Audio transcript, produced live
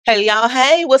Hey y'all,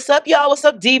 hey, what's up y'all? What's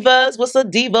up divas? What's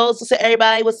up divos? What's up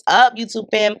everybody? What's up YouTube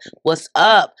fam? What's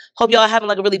up? Hope y'all having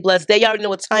like a really blessed day. Y'all already know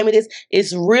what time it is.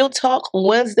 It's Real Talk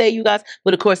Wednesday, you guys.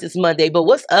 But of course it's Monday. But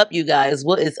what's up you guys?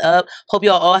 What is up? Hope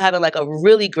y'all all having like a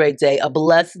really great day, a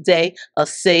blessed day, a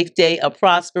safe day, a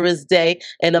prosperous day,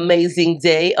 an amazing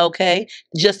day, okay?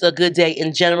 Just a good day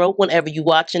in general whenever you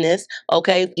watching this,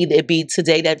 okay? Either it be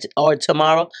today that or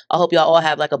tomorrow. I hope y'all all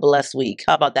have like a blessed week.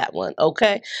 How about that one?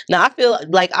 Okay? Now I feel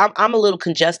like I'm a little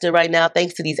congested right now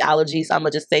thanks to these allergies. I'm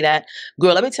gonna just say that.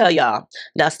 Girl, let me tell y'all.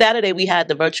 Now Saturday we had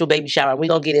the virtual baby shower. We're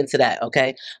gonna get into that,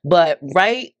 okay? But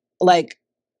right like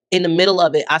in the middle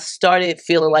of it, I started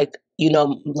feeling like,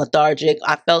 lethargic.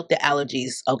 I felt the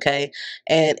allergies, okay?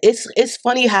 And it's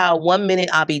funny how 1 minute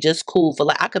I'll be just cool for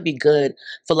like I could be good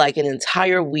for like an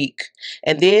entire week.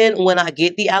 And then when I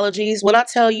get the allergies, when I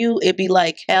tell you it be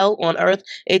like hell on earth,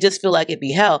 it just feel like it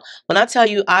be hell. When I tell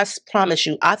you, promise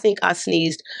you, I think I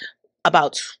sneezed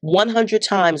about 100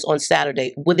 times on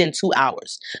Saturday within 2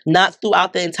 hours. Not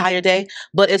throughout the entire day,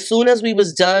 but as soon as we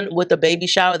was done with the baby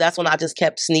shower, that's when I just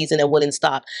kept sneezing and wouldn't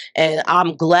stop. And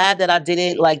I'm glad that I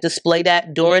didn't like display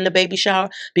that during the baby shower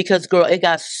because girl, it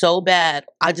got so bad.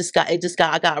 I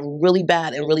got really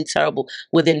bad and really terrible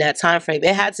within that time frame.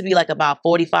 It had to be like about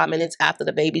 45 minutes after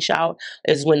the baby shower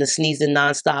is when the sneezing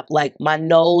nonstop. Like my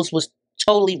nose was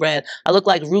totally red. I looked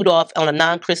like Rudolph on a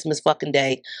non-Christmas fucking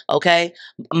day, okay?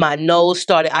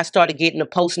 I started getting the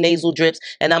post-nasal drips.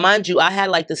 And now, mind you, I had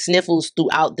like the sniffles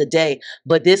throughout the day,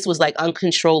 but this was like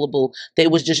uncontrollable. It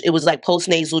was like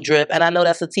post-nasal drip. And I know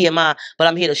that's a TMI, but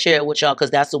I'm here to share it with y'all because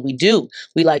that's what we do.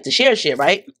 We like to share shit,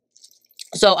 right?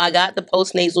 So I got the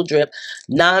post-nasal drip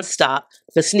nonstop,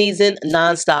 the sneezing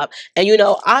nonstop. And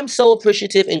I'm so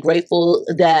appreciative and grateful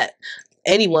that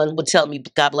anyone would tell me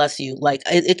God bless you. Like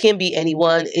it can be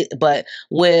anyone, but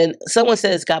when someone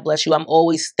says God bless you, I'm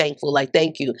always thankful, like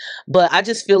thank you. But I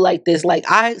just feel like this, like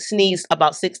I sneezed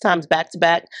about 6 times back to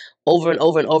back, over and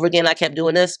over and over again. I kept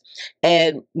doing this,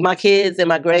 and my kids and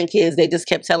my grandkids, they just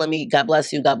kept telling me God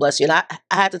bless you, God bless you. And I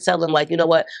had to tell them, like, you know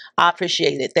what, I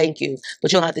appreciate it, thank you,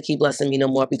 but you don't have to keep blessing me no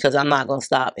more because I'm not gonna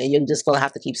stop, and you're just gonna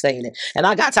have to keep saying it. And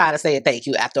I got tired of saying thank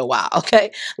you after a while,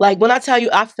 okay? Like when I tell you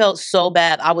I felt so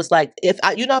bad, I was like, if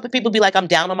I, you know how people be like, I'm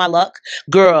down on my luck?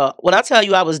 Girl, when I tell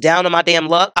you I was down on my damn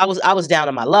luck, I was down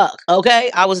on my luck, okay?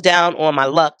 I was down on my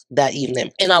luck that evening.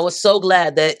 And I was so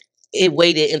glad that it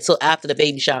waited until after the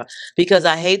baby shower because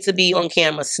I hate to be on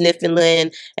camera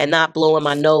sniffling and not blowing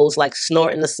my nose, like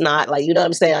snorting the snot, like, you know what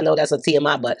I'm saying? I know that's a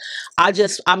TMI, but I'm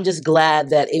just glad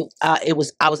that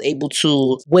I was able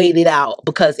to wait it out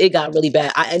because it got really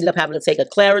bad. I ended up having to take a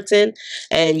Claritin,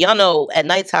 and y'all know at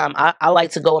nighttime I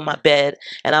like to go in my bed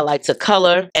and I like to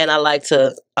color and I like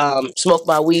to smoke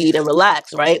my weed and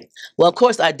relax, right? Well, of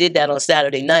course I did that on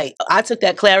Saturday night. I took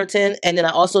that Claritin, and then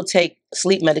I also take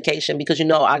sleep medication because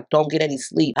I don't get any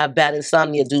sleep. I have bad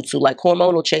insomnia due to like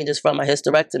hormonal changes from my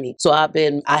hysterectomy. So I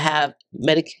have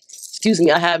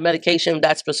medication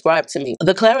that's prescribed to me.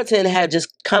 The Claritin had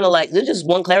just kind of like, there's just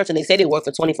one Claritin. They say they work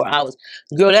for 24 hours.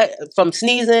 Girl, that from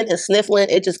sneezing and sniffling,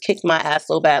 it just kicked my ass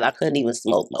so bad I couldn't even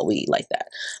smoke my weed like that.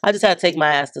 I just had to take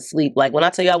my ass to sleep. Like when I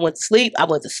tell you I went to sleep, I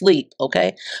went to sleep,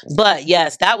 okay? But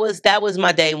yes, that was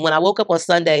my day. When I woke up on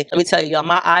Sunday, let me tell you, y'all,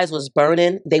 my eyes was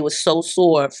burning. They were so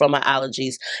sore from my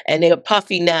allergies, and they were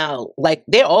puffy now. Like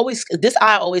this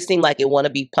eye always seemed like it want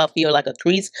to be puffy or like a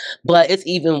crease, but it's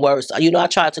even worse. I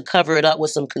tried to cover it up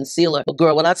with some concealer, but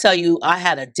girl, when I tell you I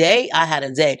had a day.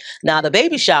 Now the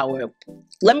baby shower,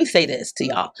 let me say this to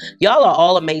y'all. Y'all are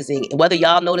all amazing. Whether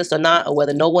y'all notice or not, or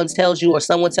whether no one tells you or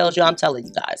someone tells you, I'm telling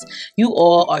you guys, you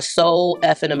all are so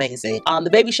effing amazing. The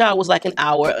baby shower was like an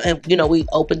hour, and we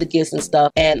opened the gifts and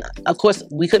stuff, and of course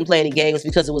we couldn't play any games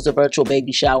because it was a virtual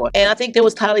baby shower. And I think there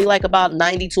was probably like about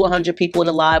 90 to 100 people in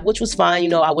the live, which was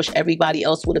fine. I wish everybody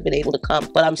else would have been able to come,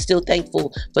 but I'm still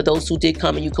thankful for those who did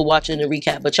come, and you could watch it in the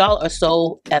recap. But y'all are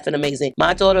so effing amazing.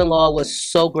 My daughter-in-law was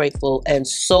so grateful and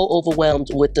so overwhelmed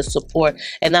with the support,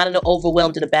 and not in an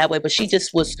overwhelmed in a bad way, but she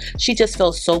just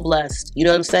felt so blessed. You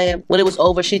know what I'm saying? When it was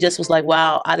over, she just was like,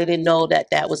 wow, I didn't know that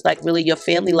was like really your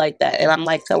family like that. And I'm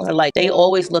like telling her, like, they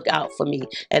always look out for me,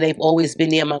 and they've always been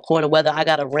near my corner. Whether I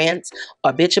got a rant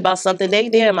or bitch about something, they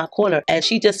there in my corner. And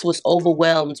she just was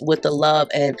overwhelmed with the love,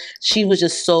 and she was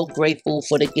just so grateful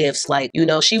for the gifts. Like,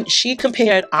 she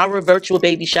compared our virtual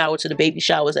baby shower to the baby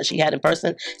showers that she had in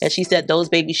person, and she said those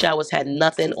baby showers had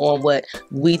nothing on what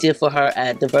we did for her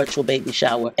at the virtual baby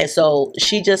shower. And so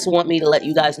she just want me to let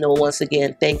you guys know once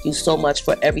again, thank you so much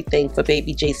for everything for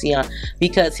baby Jason,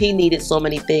 because he needed so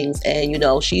many things. And you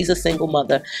know, she's a single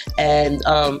mother, and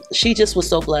she just was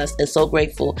so blessed and so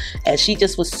grateful, and she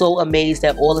just was so amazed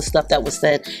at all the stuff that was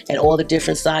sent and all the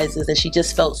different sizes, and she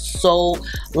just felt so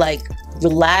like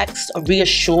relaxed,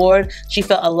 reassured. She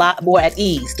felt a lot more at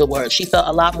ease, she felt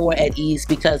a lot more at ease,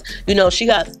 because you know, she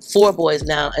got 4 boys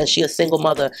now and she a single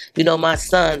mother. You know, my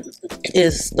son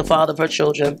is the father of her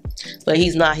children, but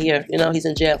he's not here, you know, he's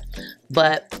in jail.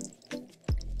 But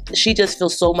she just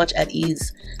feels so much at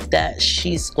ease that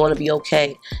she's going to be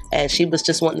okay. And she was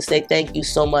just wanting to say thank you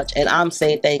so much. And I'm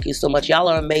saying thank you so much. Y'all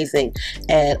are amazing.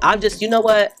 And I'm just, you know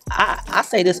what? I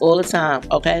say this all the time,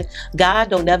 okay? God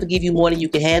don't never give you more than you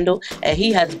can handle. And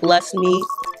he has blessed me.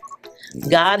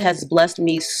 God has blessed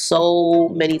me so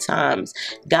many times.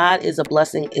 God is a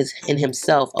blessing in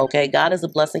himself, okay? God is a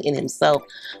blessing in himself.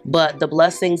 But the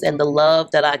blessings and the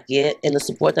love that I get and the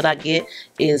support that I get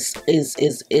is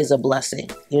a blessing.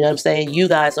 You know what I'm saying? You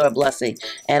guys are a blessing.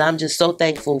 And I'm just so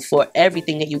thankful for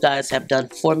everything that you guys have done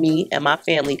for me and my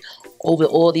family over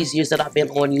all these years that I've been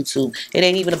on YouTube. It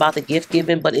ain't even about the gift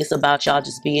giving, but it's about y'all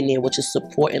just being there, which is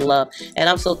support and love. And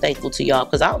I'm so thankful to y'all,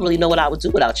 because I don't really know what I would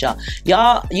do without y'all.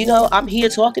 Y'all, you know, I'm here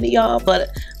talking to y'all, but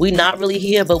we not really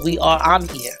here, but we are. I'm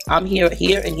here. I'm here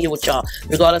and here with y'all.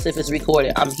 Regardless if it's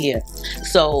recorded, I'm here.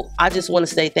 So I just want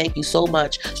to say thank you so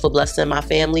much for blessing my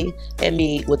family and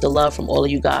me with the love from all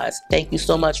of you guys. Thank you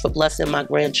so much for blessing my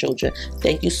grandchildren.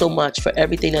 Thank you so much for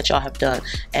everything that y'all have done.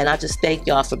 And I just thank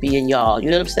y'all for being y'all. You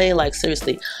know what I'm saying? Like,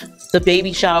 seriously, the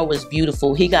baby shower was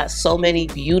beautiful. He got so many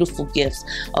beautiful gifts,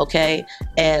 okay?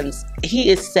 And he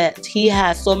is set. He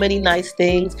has so many nice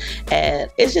things, and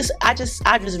it's just, I just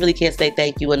really can't say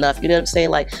thank you enough. You know what I'm saying?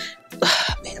 Like,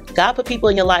 man, God put people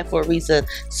in your life for a reason,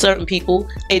 certain people,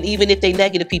 and even if they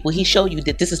negative people, he showed you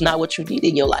that this is not what you need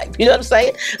in your life. You know what I'm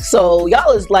saying? So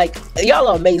y'all is like, y'all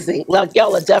are amazing. Like,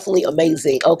 y'all are definitely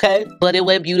amazing, okay? But it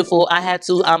went beautiful. I had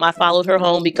to, I followed her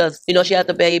home because, you know, she had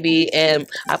the baby, and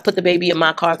I put the baby in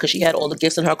my car because she had all the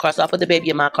gifts in her car. So I put the baby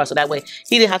in my car so that way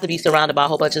he didn't have to be surrounded by a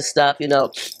whole bunch of stuff, you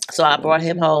know. So I brought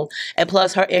him home, and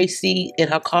plus her AC in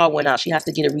her car went out. She has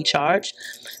to get it recharged.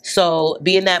 So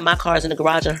being that my car is in the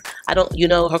garage, I don't, you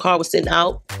know, her car was sitting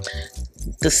out.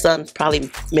 The sun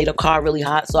probably made her car really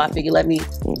hot, so I figured let me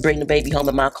bring the baby home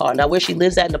in my car. Now where she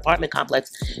lives at, an apartment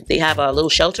complex, they have a little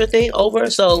shelter thing over,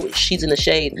 so she's in the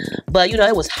shade. But you know,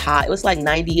 it was hot. It was like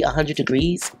 90, 100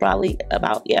 degrees probably,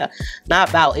 about, yeah, not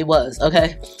about, it was,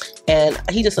 okay? And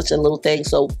he's just such a little thing,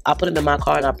 so I put him in my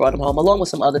car and I brought him home along with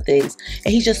some other things.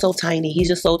 And he's just so tiny. He's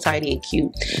just so tiny and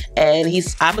cute. And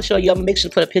I'm gonna show you, I'm gonna make sure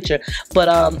to put a picture.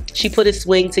 But she put his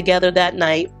swing together that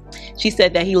night. She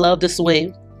said that he loved the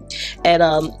swing. And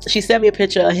she sent me a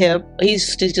picture of him.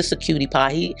 He's just a cutie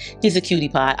pie. He's a cutie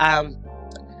pie.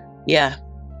 Yeah.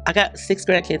 I got 6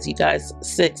 grandkids, you guys,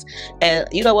 6. And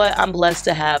you know what? I'm blessed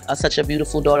to have such a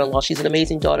beautiful daughter-in-law. She's an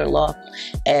amazing daughter-in-law,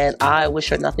 and I wish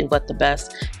her nothing but the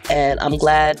best. And I'm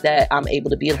glad that I'm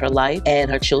able to be in her life and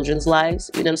her children's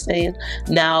lives, you know what I'm saying?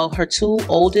 Now, her 2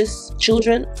 oldest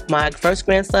children, my first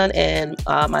grandson and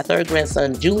my 3rd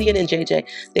grandson, Julian and JJ,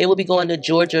 they will be going to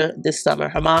Georgia this summer.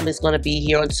 Her mom is going to be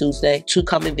here on Tuesday to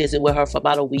come and visit with her for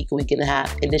about a week and a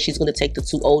half. And then she's going to take the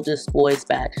 2 oldest boys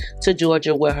back to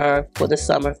Georgia with her for the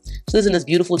summer. So this is in this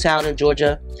beautiful town in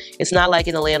Georgia. It's not like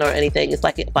in Atlanta or anything. It's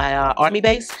like by our army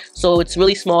base. So it's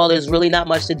really small. There's really not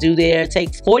much to do there. It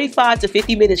takes 45 to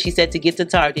 50 minutes, she said, to get to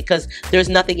Target because there's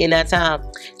nothing in that town.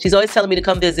 She's always telling me to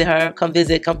come visit her. Come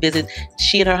visit.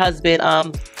 She and her husband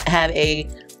have a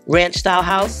ranch style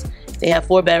house. They have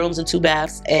 4 bedrooms and 2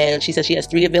 baths. And she said she has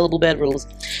 3 available bedrooms.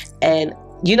 And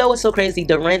you know what's so crazy?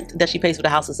 The rent that she pays for the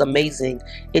house is amazing.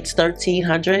 It's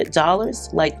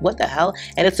 $1,300. Like, what the hell?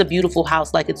 And it's a beautiful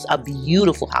house. Like, it's a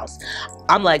beautiful house.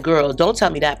 I'm like, girl, don't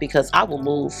tell me that because I will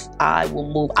move. I will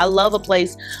move. I love a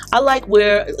place. I like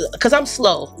where, because I'm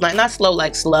slow. Like, not slow,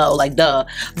 like duh.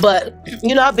 But,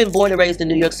 you know, I've been born and raised in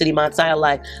New York City my entire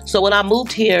life. So when I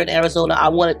moved here in Arizona, I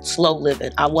wanted slow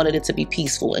living. I wanted it to be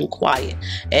peaceful and quiet.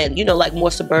 And, you know, like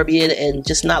more suburban and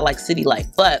just not like city life.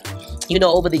 But, you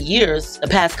know, over the years, the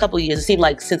past couple of years, it seemed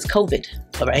like since COVID,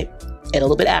 all right? And a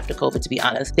little bit after COVID, to be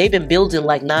honest, they've been building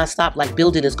like nonstop, like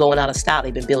building is going out of style.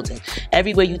 They've been building.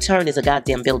 Everywhere you turn is a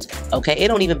goddamn building, okay? It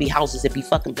don't even be houses, it be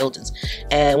fucking buildings.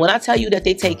 And when I tell you that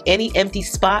they take any empty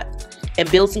spot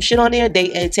and build some shit on there.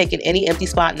 They ain't taking any empty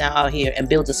spot now out here and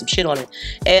building some shit on it.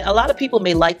 And a lot of people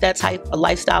may like that type of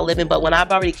lifestyle living, but when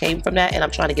I've already came from that and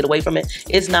I'm trying to get away from it,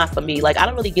 it's not for me. Like, I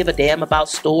don't really give a damn about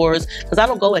stores because I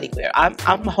don't go anywhere. I'm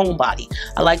a homebody.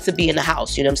 I like to be in the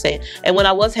house, you know what I'm saying? And when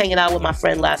I was hanging out with my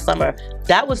friend last summer,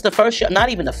 that was the first show, not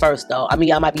even the first though. I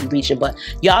mean, I might be reaching, but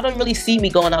y'all don't really see me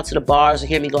going out to the bars or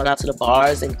hear me going out to the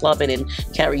bars and clubbing and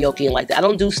karaoke and like that. I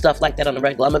don't do stuff like that on the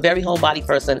regular. I'm a very homebody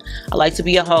person. I like to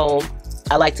be at home.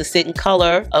 I like to sit and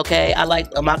color, okay? I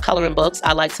like my coloring books.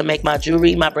 I like to make my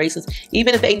jewelry, my bracelets.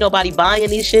 Even if ain't nobody buying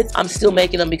these shits, I'm still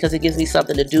making them because it gives me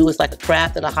something to do. It's like a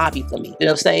craft and a hobby for me. You know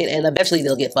what I'm saying? And eventually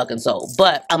they'll get fucking sold.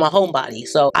 But I'm a homebody,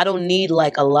 so I don't need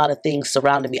like a lot of things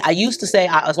surrounding me. I used to say,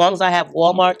 as long as I have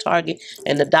Walmart, Target,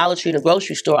 and the Dollar Tree and the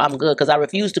grocery store, I'm good, because I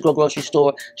refuse to go grocery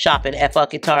store shopping at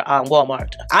fucking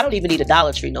Walmart. I don't even need a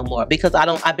Dollar Tree no more because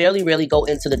I barely really go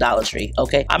into the Dollar Tree,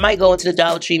 okay? I might go into the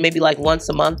Dollar Tree maybe like once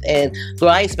a month, and girl,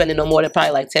 I ain't spending no more than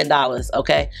probably like $10,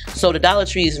 okay? So the Dollar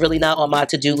Tree is really not on my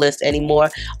to-do list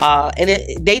anymore.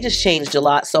 And they just changed a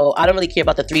lot, so I don't really care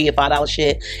about the $3 or $5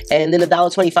 shit. And then the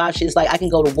 $1.25 shit is like, I can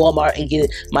go to Walmart and get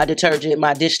my detergent,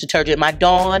 my dish detergent, my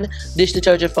Dawn dish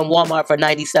detergent from Walmart for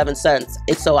 97 cents.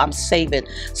 So I'm saving.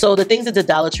 So the things that the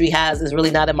Dollar Tree has is really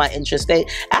not in my interest.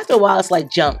 After a while, it's like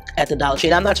junk at the Dollar Tree.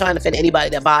 And I'm not trying to offend anybody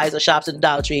that buys or shops at the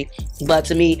Dollar Tree, but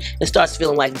to me, it starts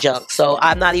feeling like junk. So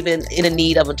I'm not even in a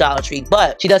need of a Dollar Tree.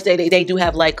 But she does say they do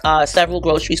have like several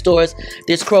grocery stores.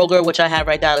 There's Kroger, which I have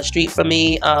right down the street from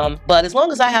me. But as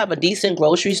long as I have a decent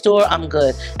grocery store, I'm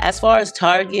good. As far as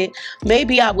Target,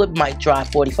 maybe I might drive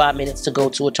 45 minutes to go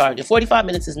to a Target. 45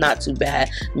 minutes is not too bad.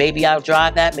 Maybe I'll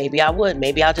drive that. Maybe I would.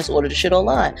 Maybe I'll just order the shit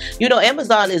online. You know,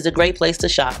 Amazon is a great place to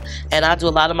shop. And I do a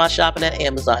lot of my shopping at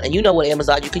Amazon. And you know what,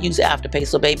 Amazon, you can use Afterpay.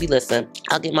 So baby, listen,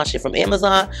 I'll get my shit from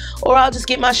Amazon, or I'll just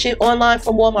get my shit online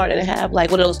from Walmart and have like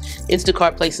one of those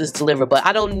Instacart places deliver. But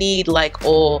I don't need like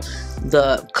all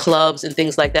the clubs and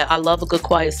things like that. I love a good,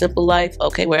 quiet, simple life,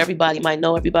 okay, where everybody might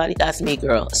know everybody. That's me,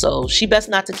 girl. So she best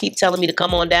not to keep telling me to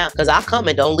come on down, because I'll come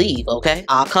and don't leave, okay?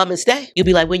 I'll come and stay. You'll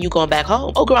be like, when you going back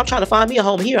home? Oh, girl, I'm trying to find me a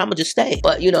home here. I'm gonna just stay.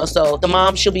 But, you know, so the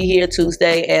mom, she'll be here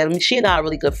Tuesday, and she and I are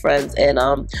really good friends. And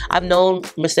I've known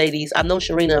Mercedes. I've known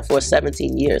Sharina for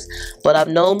 17 years, but I've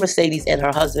known Mercedes and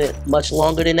her husband much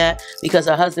longer than that, because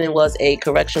her husband was a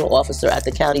correctional officer at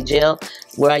the county jail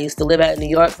where I used to live at in New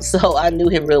York. So I knew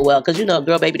him real well, because you know,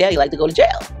 girl, baby daddy like to go to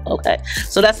jail, okay?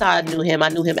 So that's how I knew him. I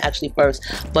knew him actually first.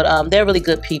 But they're really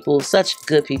good people, such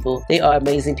good people. They are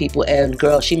amazing people. And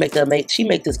girl, she make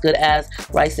this good ass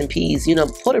rice and peas. You know,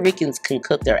 Puerto Ricans can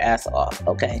cook their ass off,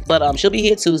 okay? But she'll be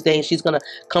here Tuesday, and she's gonna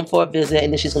come for a visit,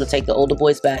 and then she's gonna take the older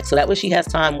boys back, so that way she has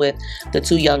time with the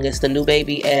two youngest, the new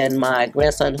baby and my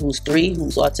grandson who's 3,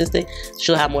 who's autistic.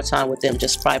 She'll have more time with them,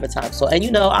 just private time. So, and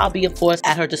you know, I'll be of course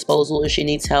at her disposal if she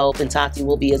needs help, and Tati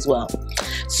will be as well.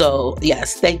 So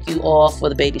yes, thank you all for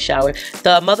the baby shower.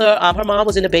 The mother, her mom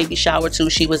was in the baby shower too.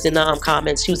 She was in the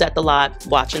comments. She was at the live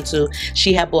watching too.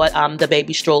 She had bought the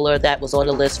baby stroller that was on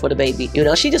the list for the baby. You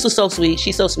know, she just was so sweet.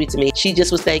 She's so sweet to me. She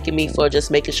just was thanking me for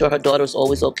just making sure her daughter was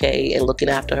always okay and looking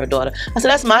after her daughter. I said,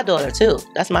 that's my daughter too.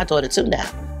 That's my daughter too now.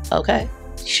 Okay.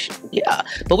 Yeah,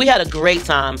 but we had a great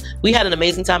time. We had an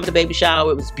amazing time at the baby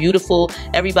shower. It was beautiful.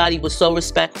 Everybody was so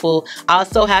respectful. I was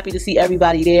so happy to see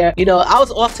everybody there. You know, I was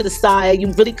off to the side.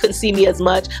 You really couldn't see me as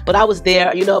much, but I was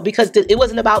there, you know, because it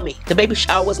wasn't about me. The baby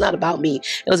shower was not about me.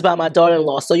 It was about my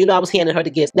daughter-in-law. So, you know, I was handing her the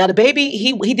gifts. Now, the baby,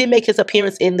 he did make his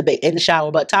appearance in the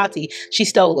shower, but Tati, she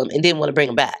stole him and didn't want to bring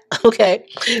him back. Okay,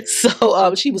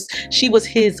 so she was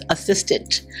his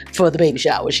assistant for the baby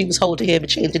shower. She was holding him and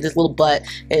changing his little butt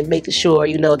and making sure,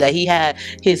 you know, that he had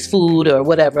his food or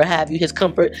whatever have you, his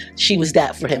comfort. She was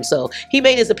that for him. So he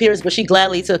made his appearance, but she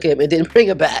gladly took him and didn't bring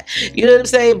him back. You know what I'm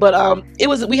saying? But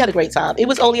we had a great time. It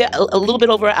was only a little bit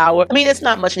over an hour. I mean, it's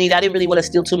not much needed. I didn't really want to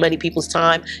steal too many people's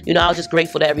time. You know, I was just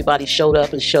grateful that everybody showed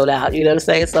up and showed out. You know what I'm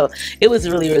saying? So it was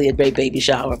really, really a great baby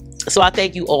shower. So I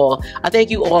thank you all. I thank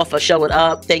you all for showing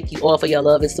up. Thank you all for your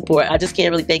love and support. I just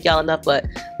can't really thank y'all enough, but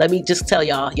let me just tell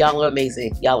y'all, y'all are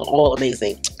amazing. Y'all are all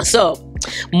amazing. So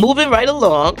moving right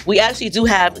along, we actually do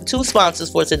have 2 sponsors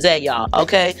for today, y'all.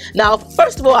 Okay, now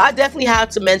first of all, I definitely have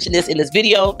to mention this in this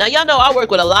video. Now y'all know I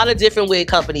work with a lot of different wig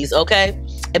companies, okay,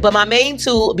 but my main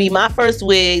 2 be My First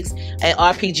Wigs and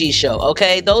RPG Show.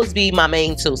 Okay, those be my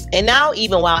main 2, and now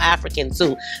even Wild African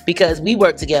too, because we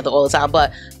work together all the time.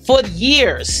 But for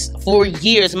years,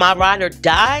 my ride or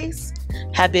dies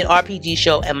have been RPG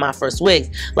Show and My First Wigs.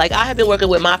 Like, I have been working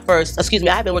with I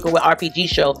have been working with RPG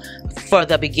Show for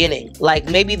the beginning. Like,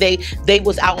 maybe they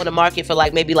was out on the market for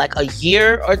like maybe like a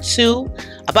year or 2,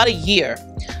 about a year.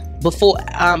 before,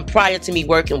 prior to me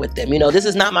working with them. You know, this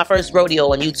is not my first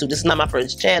rodeo on YouTube. This is not my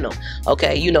first channel.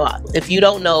 Okay, you know, if you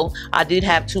don't know, I did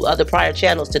have 2 other prior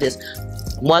channels to this.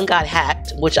 One got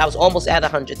hacked, which I was almost at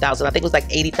 100,000. I think it was like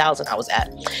 80,000 I was at.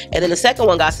 And then the second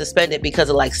one got suspended because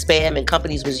of like spam, and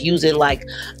companies was using like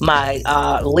my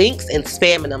links and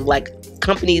spamming them, like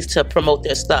companies to promote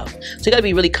their stuff. So you gotta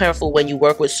be really careful when you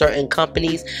work with certain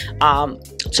companies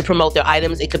to promote their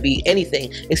items. It could be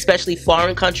anything, especially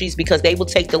foreign countries, because they will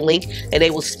take the link and they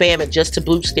will spam it just to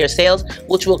boost their sales,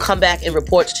 which will come back in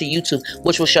reports to YouTube,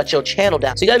 which will shut your channel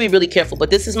down. So you gotta be really careful. But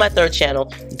this is my 3rd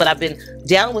channel, but I've been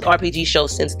down with RPG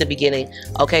shows since the beginning.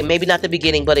 Okay, maybe not the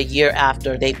beginning, but a year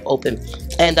after they opened.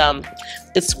 And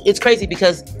it's crazy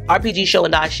because RPG show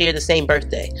and I share the same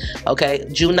birthday. Okay,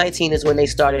 June 19 is when they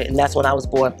started, and that's when I was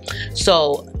born.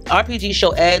 So RPG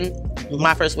show and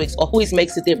my first weeks always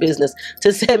makes it their business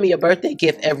to send me a birthday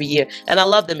gift every year, and I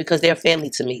love them because they're family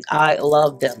to me. I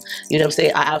love them. You know what I'm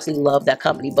saying? I absolutely love that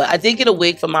company. But I did get a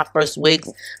wig for my first wigs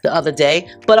the other day,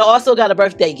 but I also got a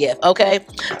birthday gift. Okay,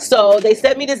 so they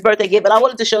sent me this birthday gift, and I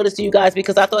wanted to show this to you guys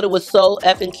because I thought it was so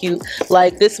effing cute.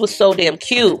 Like, this was so damn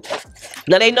cute.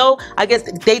 Now they know, I guess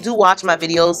they do watch my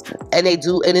videos, and they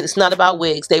do, and it's not about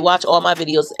wigs. They watch all my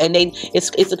videos, and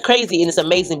it's crazy and it's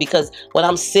amazing because when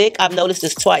I'm sick, I've noticed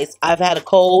this twice. I've had a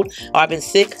cold or I've been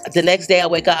sick. The next day I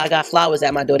wake up, I got flowers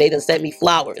at my door. They done sent me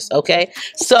flowers, okay?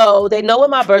 So they know when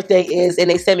my birthday is, and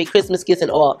they send me Christmas gifts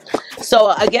and all. So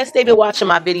I guess they've been watching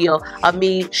my video of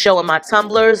me showing my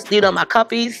tumblers, you know, my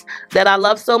cuppies that I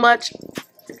love so much.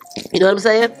 You know what I'm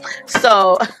saying?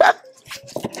 So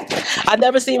I've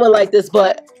never seen one like this,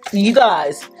 but you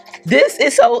guys, this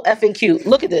is so effing cute.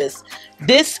 Look at this.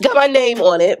 This got my name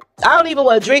on it. I don't even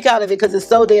want to drink out of it because it's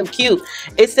so damn cute.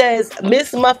 It says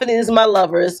Miss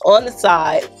Muffinismylovers on the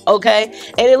side, okay?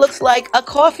 And it looks like a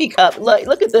coffee cup.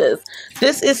 Look at this.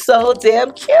 This is so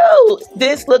damn cute.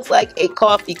 This looks like a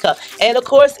coffee cup. And of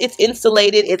course, it's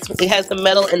insulated. It has the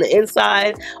metal in the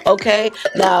inside, okay?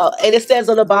 Now, and it says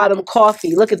on the bottom,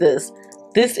 coffee. Look at this.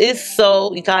 This is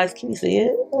so, you guys, can you see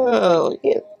it? Oh,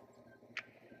 yeah.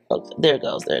 Okay, there it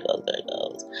goes, there it goes, there it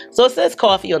goes. So it says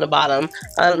coffee on the bottom.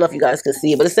 I don't know if you guys can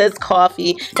see it, but it says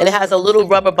coffee, and it has a little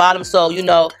rubber bottom, so you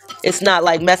know it's not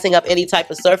like messing up any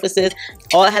type of surfaces.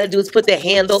 All I had to do is put the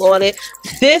handle on it.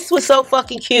 This was so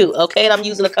fucking cute, okay? And I'm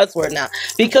using a cuss word now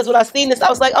because when I seen this, I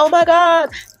was like, oh my God.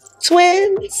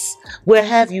 Twins, where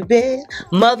have you been?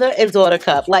 Mother and daughter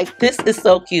cup. Like, this is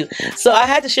so cute. So I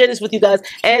had to share this with you guys.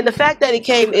 And the fact that it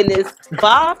came in this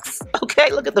box,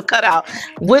 okay, look at the cutout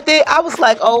with it. I was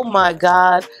like, oh my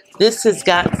God, this has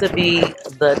got to be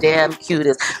the damn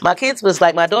cutest. My kids was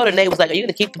like, my daughter Nate was like, are you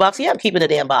gonna keep the box? Yeah, I'm keeping the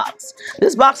damn box.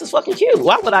 This box is fucking cute.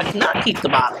 Why would I not keep the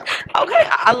box? Okay,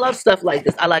 I love stuff like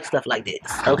this. I like stuff like this.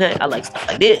 Okay, I like stuff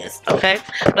like this. Okay,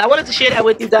 but I wanted to share that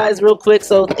with you guys real quick.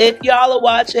 So if y'all are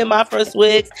watching my first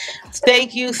wigs,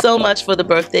 thank you so much for the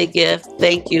birthday gift.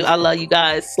 Thank you. I love you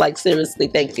guys. Like, seriously,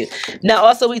 thank you. Now,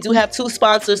 also, we do have 2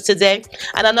 sponsors today.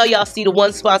 And I know y'all see the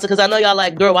one sponsor because I know y'all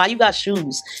like, girl, why you got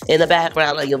shoes in the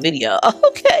background of your video?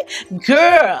 Okay,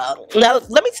 girl. Now,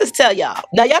 let me just tell y'all.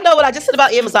 Now, y'all know what I just said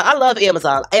about Amazon. I love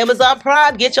Amazon. Amazon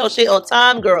Prime, get your shit on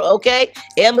time, girl, okay?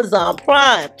 Amazon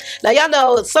Prime. Now, y'all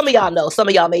know, some of y'all know, some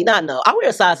of y'all may not know. I wear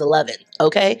a size 11,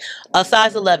 okay? A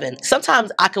size 11.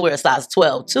 Sometimes I can wear a size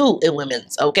 12, too, in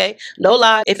women's, okay? No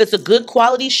lie. If it's a good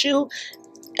quality shoe,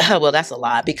 well, that's a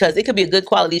lie, because it could be a good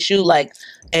quality shoe, like,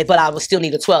 but I would still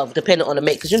need a 12, depending on the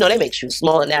make, because you know they make shoes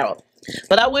small and narrow.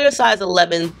 But I wear a size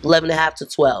 11, 11 and a half to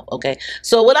 12, okay?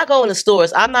 So when I go in the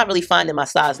stores, I'm not really finding my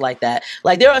size like that.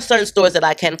 Like, there are certain stores that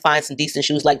I can find some decent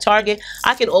shoes. Like Target,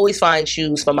 I can always find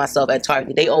shoes for myself at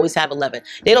Target. They always have 11.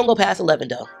 They don't go past 11,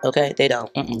 though, okay? They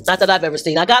don't. Not that I've ever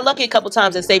seen. I got lucky a couple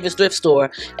times at Savers Thrift Store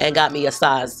and got me a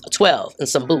size 12 and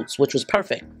some boots, which was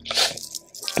perfect.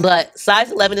 But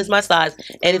size 11 is my size,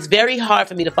 and it's very hard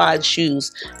for me to find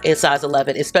shoes in size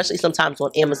 11, especially sometimes on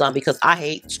Amazon, because I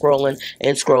hate scrolling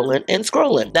and scrolling and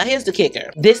scrolling. Now, here's the kicker.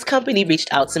 This company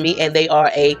reached out to me, and they are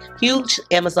a huge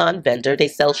Amazon vendor. They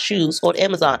sell shoes on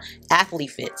Amazon.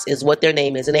 Athlete is what their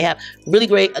name is, and they have really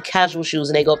great casual shoes,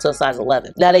 and they go up to a size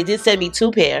 11. Now, they did send me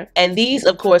 2 pair, and these,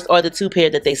 of course, are the 2 pair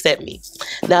that they sent me.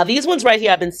 Now, these ones right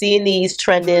here, I've been seeing these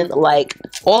trending, like,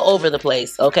 all over the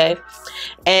place, okay?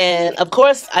 And, of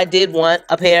course, I did want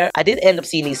a pair. I did end up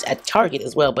seeing these at Target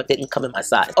as well, but didn't come in my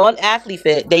size. On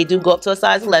Athlete, they do go up to a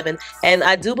size 11, and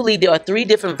I do believe there are 3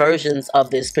 different versions of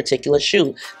this particular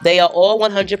shoe. They are all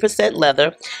 100%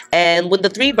 leather, and with the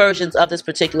 3 versions of this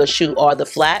particular shoe are the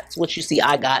flats, which you see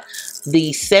I got,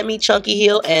 the semi-chunky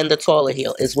heel, and the taller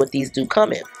heel is what these do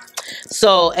come in.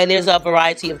 So, and there's a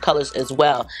variety of colors as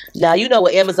well. Now, you know,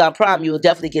 with Amazon Prime, you will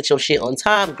definitely get your shit on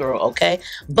time, girl, okay?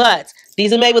 But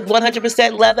these are made with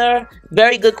 100% leather,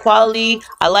 very good quality.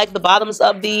 I like the bottoms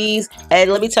of these.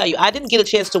 And let me tell you, I didn't get a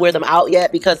chance to wear them out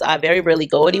yet because I very rarely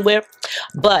go anywhere.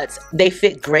 But they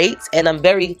fit great, and I'm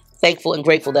very thankful and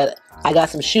grateful that I got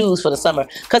some shoes for the summer.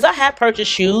 Because I have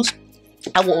purchased shoes.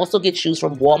 I will also get shoes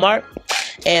from Walmart.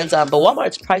 And but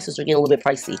Walmart's prices are getting a little bit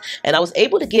pricey, and I was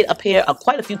able to get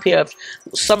quite a few pair of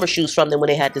summer shoes from them when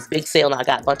they had this big sale, and I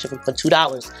got a bunch of them for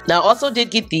 $2. Now I also did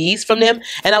get these from them,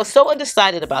 and I was so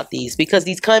undecided about these because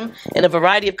these come in a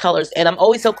variety of colors, and I'm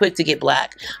always so quick to get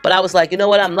black. But I was like, you know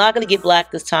what, I'm not going to get black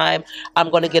this time.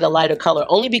 I'm going to get a lighter color,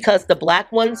 only because the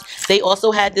black ones, they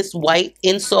also had this white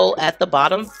insole at the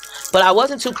bottom, but I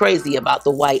wasn't too crazy about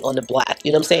the white on the black.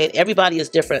 You know what I'm saying? Everybody is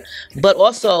different. But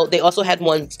also, they also had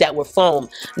ones that were foam.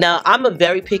 Now, I'm a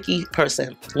very picky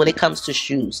person when it comes to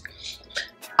shoes.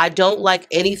 I don't like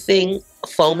anything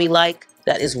foamy like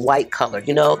that is white colored,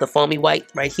 you know, the foamy white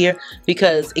right here,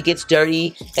 because it gets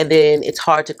dirty and then it's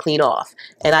hard to clean off.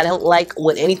 And I don't like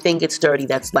when anything gets dirty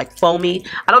that's like foamy.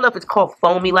 I don't know if it's called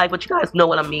foamy like, but you guys know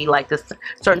what I mean, like this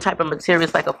certain type of material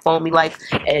is like a foamy like,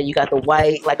 and you got the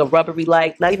white, like a rubbery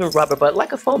like, not even rubber, but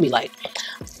like a foamy like.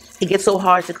 It gets so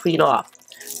hard to clean off.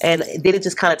 And then it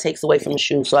just kind of takes away from the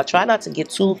shoe. So I try not to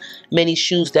get too many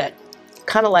shoes that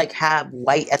kind of like have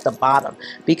white at the bottom,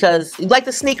 because like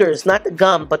the sneakers, not the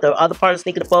gum, but the other part of the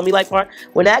sneaker, the foamy like part,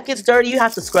 when that gets dirty, you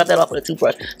have to scrub that off with a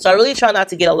toothbrush. So I really try not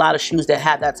to get a lot of shoes that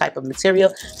have that type of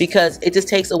material, because it just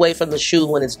takes away from the shoe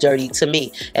when it's dirty to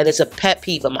me, and it's a pet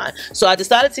peeve of mine. So I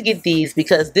decided to get these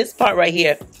because this part right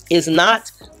here is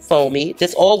not foamy.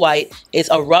 This all white is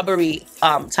a rubbery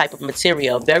type of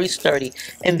material, very sturdy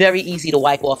and very easy to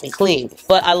wipe off and clean.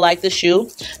 But I like the shoe.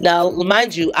 Now,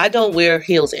 mind you, I don't wear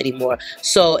heels anymore,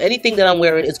 so anything that I'm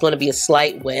wearing is going to be a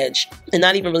slight wedge, and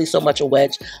not even really so much a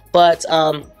wedge, but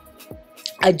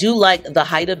I do like the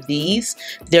height of these.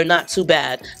 They're not too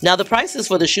bad. Now, the prices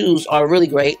for the shoes are really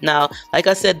great. Now, like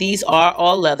I said, these are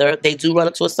all leather. They do run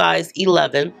up to a size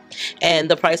 11,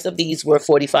 and the price of these were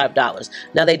 $45.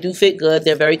 Now, they do fit good.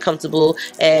 They're very comfortable,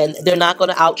 and they're not going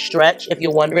to outstretch, if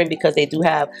you're wondering, because they do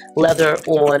have leather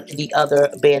on the other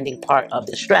banding part of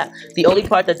the strap. The only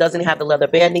part that doesn't have the leather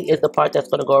banding is the part that's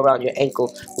going to go around your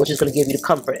ankle, which is going to give you the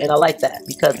comfort, and I like that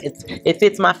because it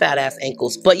fits my fat ass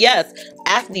ankles. But yes,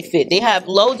 athlete fit. They have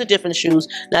loads of different shoes.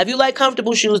 Now, if you like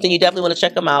comfortable shoes, then you definitely want to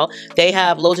check them out. They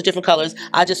have loads of different colors.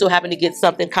 I just so happened to get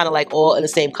something kind of like all in the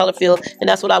same color field, and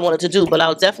that's what I wanted to do. But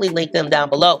I'll definitely link them down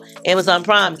below. Amazon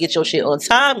Prime, get your shit on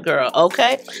time, girl,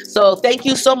 okay? So thank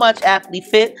you so much, Athlete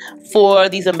Fit, for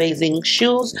these amazing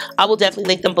shoes. I will definitely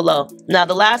link them below. Now,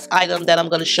 the last item that I'm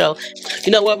going to show,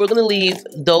 you know what? We're going to leave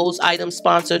those items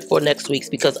sponsored for next week's,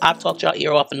 because I've talked your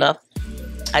ear off enough.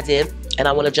 I did. And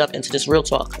I want to jump into this real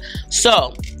talk.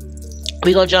 So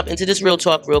we're going to jump into this real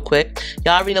talk real quick.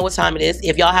 Y'all already know what time it is.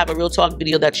 If y'all have a real talk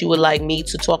video that you would like me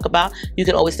to talk about, you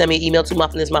can always send me an email to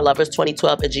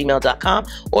muffinismylovers2012@gmail.com,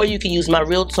 or you can use my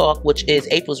real talk, which is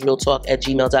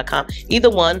aprilsrealtalk@gmail.com.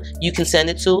 Either one, you can send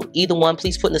it to. Either one,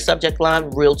 please put in the subject line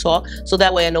real talk, so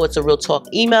that way I know it's a real talk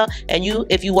email. And you,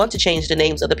 if you want to change the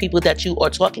names of the people that you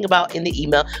are talking about in the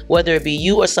email, whether it be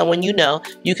you or someone you know,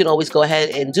 you can always go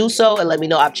ahead and do so and let me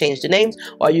know I've changed the names,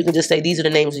 or you can just say these are the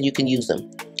names and you can use them.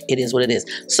 It is what it is.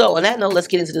 So on that note, let's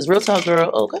get into this real talk, girl.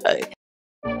 Okay.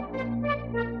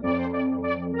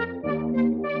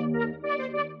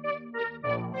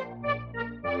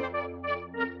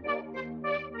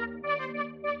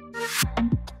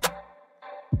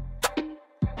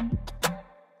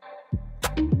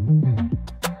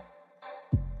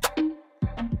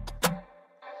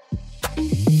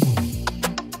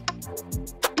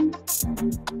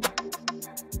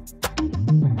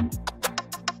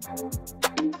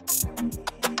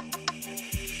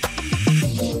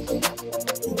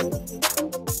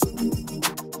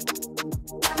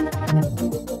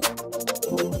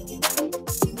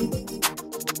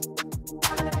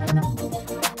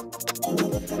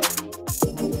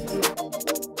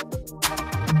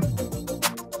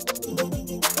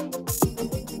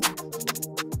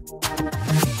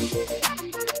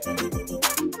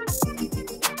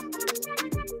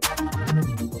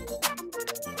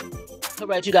 All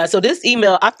right, you guys. So this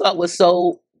email I thought was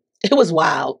it was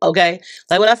wild, okay?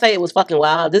 Like when I say it was fucking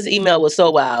wild, this email was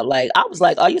so wild. Like I was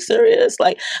like, are you serious?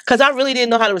 Like, because I really didn't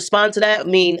know how to respond to that. I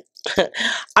mean,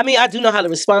 I do know how to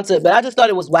respond to it, but I just thought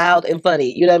it was wild and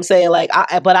funny. You know what I'm saying? Like,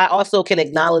 but I also can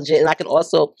acknowledge it, and I can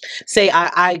also say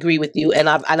I agree with you, and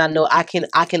I know I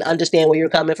can understand where you're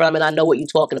coming from, and I know what you're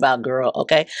talking about, girl.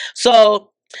 Okay, so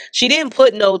She didn't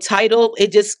put no title.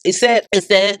 It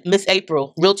said Miss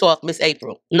April. Real talk, Miss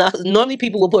April. Now, normally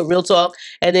people will put real talk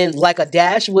and then like a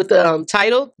dash with the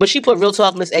title, but she put real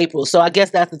talk Miss April. So I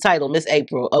guess that's the title, Miss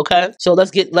April. Okay. So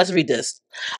let's read this.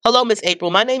 Hello, Miss April.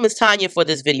 My name is Tanya for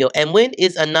this video. And when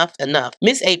is enough enough?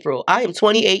 Miss April, I am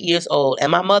 28 years old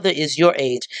and my mother is your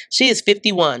age. She is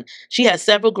 51. She has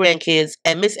several grandkids.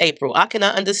 And Miss April, I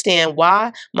cannot understand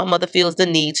why my mother feels the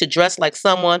need to dress like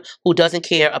someone who doesn't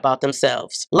care about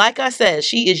themselves. Like I said,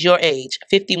 she is your age,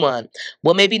 51.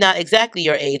 Well, maybe not exactly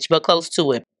your age, but close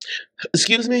to it.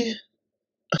 Excuse me?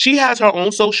 She has her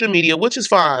own social media, which is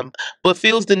fine, but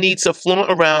feels the need to flaunt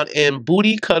around in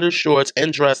booty cutter shorts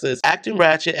and dresses, acting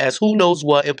ratchet as who knows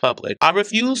what in public. I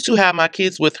refuse to have my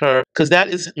kids with her because that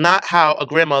is not how a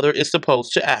grandmother is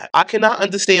supposed to act. I cannot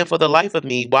understand for the life of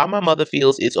me why my mother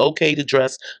feels it's okay to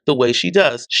dress the way she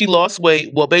does. She lost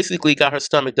weight, well, basically got her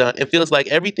stomach done, and feels like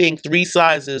everything 3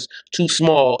 sizes too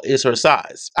small is her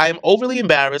size. I am overly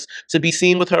embarrassed to be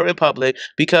seen with her in public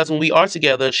because when we are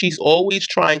together, she's always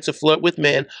trying to flirt with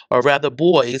men, or rather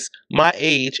boys, my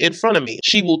age in front of me.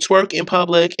 She will twerk in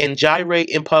public and gyrate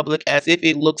in public as if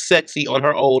it looks sexy on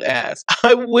her old ass.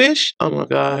 Oh my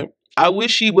God. I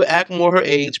wish she would act more her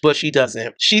age, but she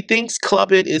doesn't. She thinks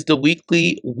clubbing is the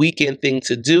weekend thing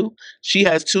to do. She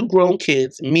has 2 grown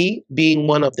kids, me being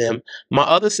one of them. My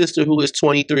other sister, who is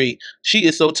 23, she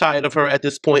is so tired of her at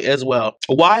this point as well.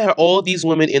 Why are all these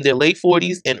women in their late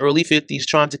 40s and early 50s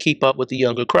trying to keep up with the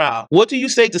younger crowd? What do you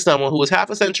say to someone who is half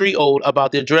a century old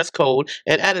about their dress code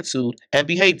and attitude and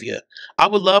behavior? I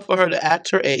would love for her to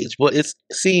act her age, but it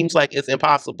seems like it's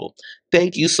impossible.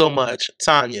 Thank you so much,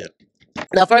 Tanya.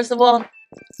 Now, first of all,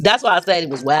 that's why I said it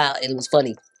was wild and it was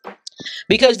funny.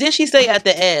 Because did she say at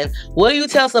the end, what do you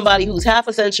tell somebody who's half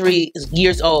a century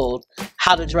years old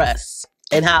how to dress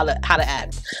and how to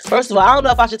act? First of all, I don't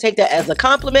know if I should take that as a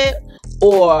compliment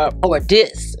or a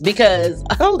diss. Because,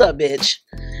 hold up, bitch.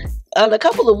 In a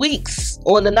couple of weeks,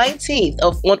 on the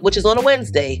 19th, which is on a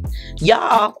Wednesday,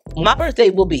 y'all, my birthday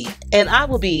will be, and I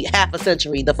will be half a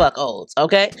century the fuck old,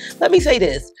 okay? Let me say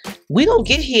this. We don't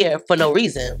get here for no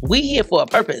reason. We here for a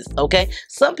purpose, okay?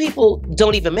 Some people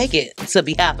don't even make it to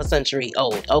be half a century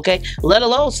old, okay? Let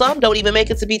alone some don't even make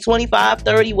it to be 25,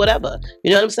 30, whatever.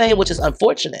 You know what I'm saying? Which is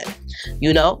unfortunate,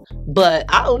 you know? But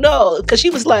I don't know, because she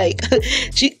was like,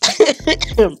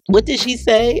 what did she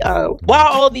say? Why are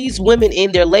all these women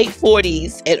in their late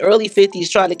 40s and early 50s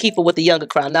trying to keep up with the younger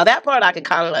crowd? Now, that part I can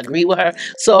kind of agree with her.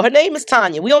 So her name is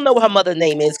Tanya. We don't know what her mother's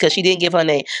name is because she didn't give her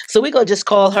name. So we're going to just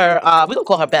call her, we're going to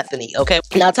call her Bethany, okay?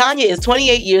 Now, Tanya is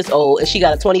 28 years old and she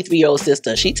got a 23-year-old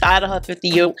sister. She is tired of her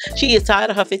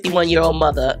 51-year-old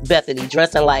mother, Bethany,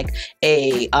 dressing like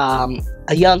a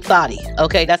young thotty,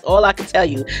 okay? That's all I can tell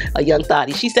you, a young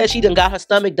thotty. She said she done got her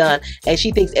stomach done and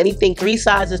she thinks anything 3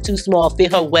 sizes too small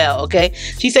fit her well, okay?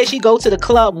 She said she go to the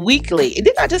club weekly.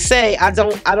 Didn't I just say I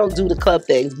don't do the club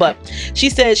things, but she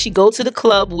said she go to the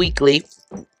club weekly.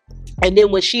 And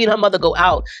then when she and her mother go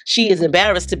out, she is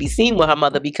embarrassed to be seen with her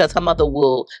mother because her mother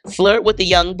will flirt with the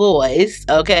young boys,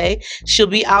 okay? She'll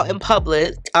be out in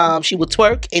public. She will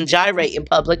twerk and gyrate in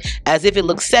public as if it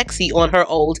looks sexy on her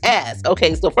old ass.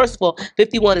 Okay, so first of all,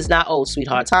 51 is not old,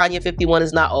 sweetheart. Tanya, 51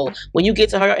 is not old. When you get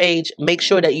to her age, make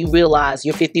sure that you realize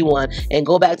you're 51 and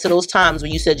go back to those times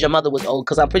when you said your mother was old.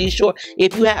 Because I'm pretty sure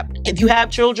if you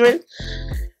have children,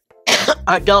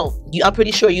 or don't, I'm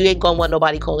pretty sure you ain't gonna want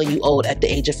nobody calling you old at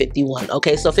the age of 51,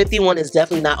 okay? So 51 is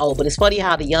definitely not old, but it's funny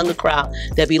how the younger crowd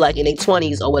that be like in their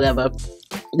 20s or whatever,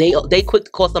 they quick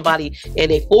to call somebody in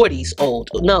their 40s old.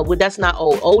 No, that's not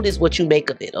old. Old is what you make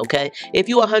of it, okay? If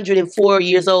you're 104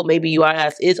 years old, maybe your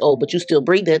ass is old, but you still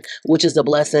breathing, which is a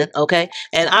blessing, okay?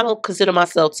 And I don't consider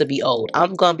myself to be old.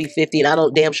 I'm gonna be 50 and I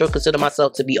don't damn sure consider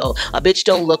myself to be old. A bitch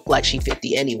don't look like she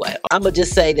 50 anyway. I'm gonna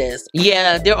just say this.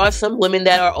 Yeah, there are some women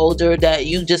that are older that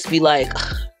you just be like,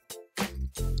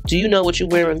 do you know what you're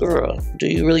wearing, girl? Do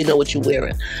you really know what you're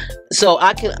wearing? So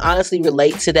I can honestly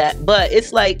relate to that. But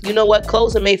it's like, you know what?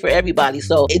 Clothes are made for everybody.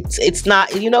 So it's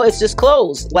not, you know, it's just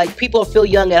clothes. Like, people feel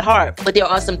young at heart. But there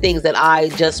are some things that I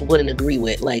just wouldn't agree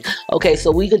with. Like, okay,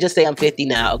 so we could just say I'm 50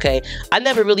 now, okay? I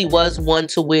never really was one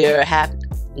to wear half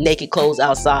naked clothes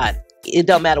outside. It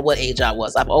don't matter what age I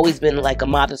was. I've always been like a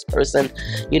modest person.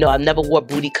 You know, I never wore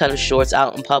booty cutter shorts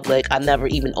out in public. I never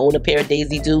even owned a pair of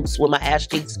Daisy Dukes with my ass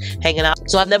cheeks hanging out.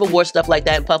 So I've never wore stuff like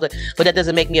that in public. But that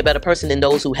doesn't make me a better person than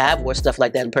those who have wore stuff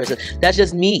like that in person. That's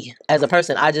just me as a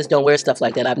person. I just don't wear stuff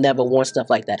like that. I've never worn stuff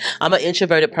like that. I'm an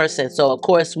introverted person. So of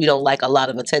course we don't like a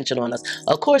lot of attention on us.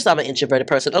 Of course I'm an introverted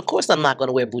person. Of course I'm not going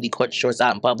to wear booty cut shorts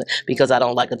out in public because I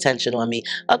don't like attention on me.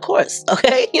 Of course.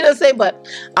 Okay. You know what I'm saying? But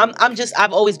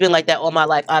I've always been like that all my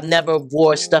life. I've never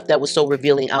wore stuff that was so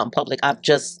revealing out in public. I've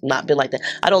just not been like that.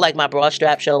 I don't like my bra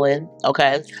strap showing,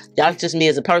 okay? That's just me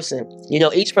as a person. You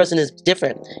know, each person is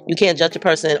different. You can't judge a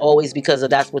person always because of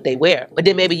that's what they wear. But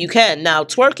then maybe you can. Now,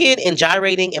 twerking and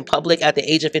gyrating in public at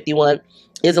the age of 51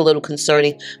 is a little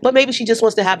concerning, but maybe she just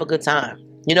wants to have a good time.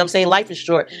 You know what I'm saying? Life is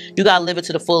short. You gotta live it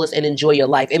to the fullest and enjoy your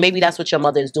life. And maybe that's what your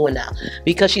mother is doing now,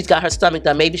 because she's got her stomach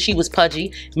done. Maybe she was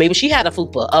pudgy. Maybe she had a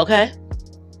fupa, okay?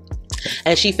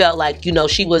 And she felt like, you know,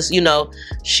 she was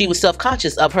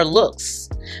self-conscious of her looks.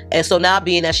 And so now,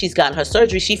 being that she's gotten her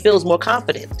surgery, she feels more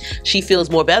confident. She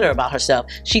feels more better about herself.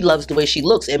 She loves the way she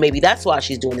looks, and maybe that's why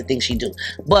she's doing the things she do.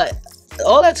 But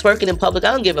all that twerking in public,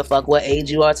 I don't give a fuck what age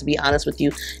you are, to be honest with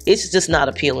you. It's just not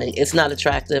appealing. It's not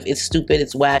attractive. It's stupid.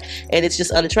 It's whack. And it's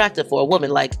just unattractive for a woman.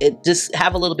 Like, it just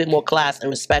have a little bit more class and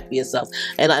respect for yourself.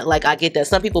 And I get that.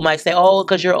 Some people might say, oh,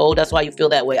 because you're old, that's why you feel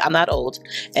that way. I'm not old.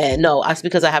 And no, it's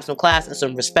because I have some class and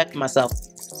some respect for myself.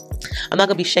 I'm not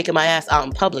gonna be shaking my ass out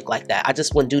in public like that. I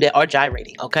just wouldn't do that, or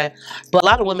gyrating, okay? But a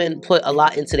lot of women put a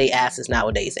lot into their asses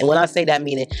nowadays. And when I say that,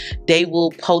 meaning they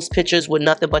will post pictures with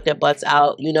nothing but their butts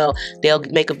out. You know, they'll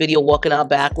make a video walking out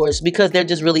backwards because they're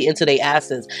just really into their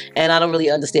asses. And I don't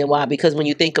really understand why, because when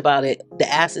you think about it, the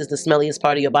ass is the smelliest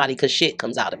part of your body because shit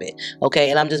comes out of it, okay?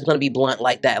 And I'm just gonna be blunt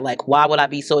like that. Like, why would I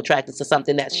be so attracted to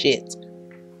something that's shit?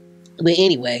 But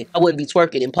anyway, I wouldn't be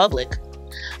twerking in public.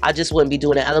 I just wouldn't be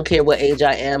doing it. I don't care what age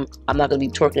I am. I'm not going to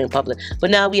be twerking in public. But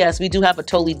now, yes, we do have a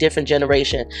totally different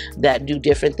generation that do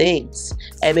different things.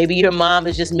 And maybe your mom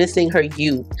is just missing her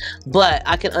youth. But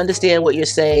I can understand what you're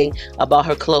saying about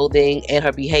her clothing and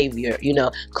her behavior. You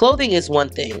know, clothing is one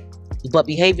thing, but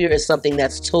behavior is something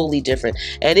that's totally different.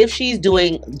 And if she's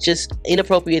doing just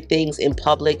inappropriate things in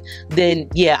public, then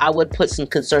yeah, I would put some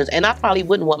concerns. And I probably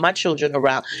wouldn't want my children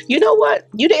around. You know what?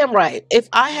 You damn right. If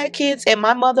I had kids and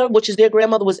my mother, which is their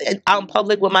grandmother, was out in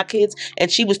public with my kids and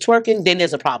she was twerking, then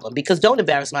there's a problem. Because don't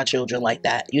embarrass my children like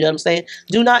that. You know what I'm saying?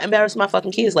 Do not embarrass my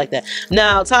fucking kids like that.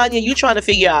 Now, Tanya, you trying to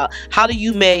figure out, how do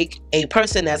you make a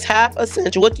person that's half a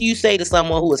century, what do you say to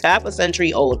someone who is half a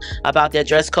century old about their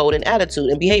dress code and attitude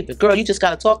and behavior? Girl, you just got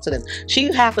to talk to them.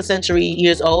 She half a century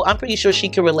years old. I'm pretty sure she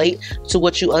can relate to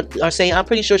what you are saying. I'm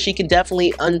pretty sure she can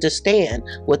definitely understand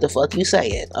what the fuck you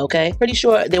saying, okay? Pretty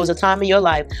sure there was a time in your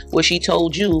life where she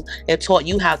told you and taught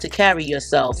you how to carry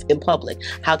yourself in public,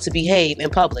 how to behave in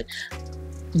public.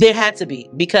 There had to be,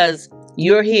 because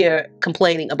you're here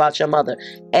complaining about your mother,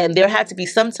 and there had to be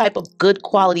some type of good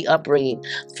quality upbringing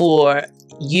for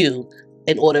you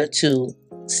in order to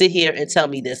sit here and tell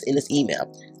me this in this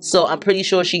email. So I'm pretty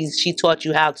sure she taught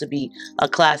you how to be a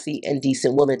classy and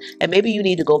decent woman. And maybe you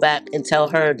need to go back and tell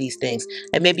her these things.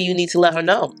 And maybe you need to let her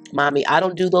know, Mommy, I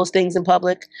don't do those things in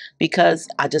public because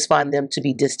I just find them to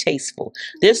be distasteful.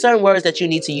 There's certain words that you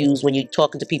need to use when you're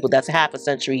talking to people that's half a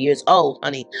century years old,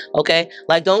 honey, okay?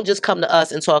 Like, don't just come to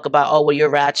us and talk about, oh, well, you're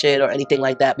ratchet or anything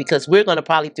like that, because we're going to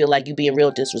probably feel like you being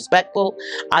real disrespectful.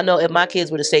 I know if my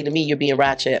kids were to say to me, you're being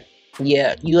ratchet,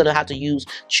 yeah, you're going to have to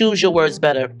choose your words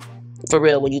better. For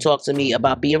real, when you talk to me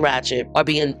about being ratchet or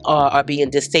being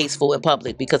distasteful in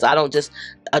public, because I don't just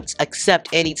accept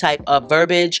any type of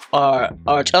verbiage or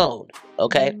tone.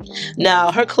 Okay.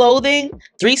 Now, her clothing,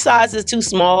 3 sizes too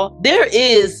small. There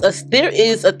is a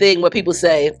thing where people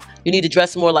say you need to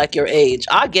dress more like your age.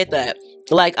 I get that.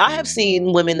 Like, I have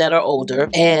seen women that are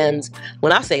older, and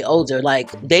when I say older,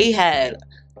 like, they had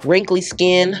wrinkly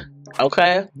skin.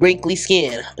 Okay, wrinkly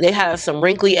skin. They have some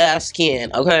wrinkly ass skin.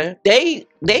 Okay,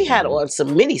 they had on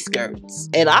some mini skirts,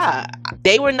 and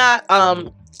they were not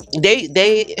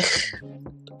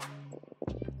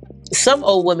some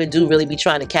old women do really be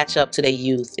trying to catch up to their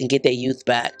youth and get their youth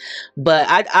back. But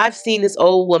I've seen this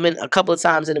old woman a couple of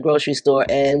times in the grocery store,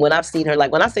 and when I've seen her,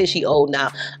 like, when I say she old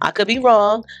now, I could be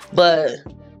wrong, but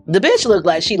the bitch looked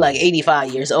like she like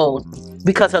 85 years old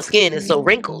because her skin is so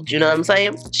wrinkled. You know what I'm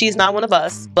saying? She's not one of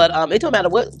us, but it don't matter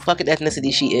what fucking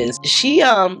ethnicity she is.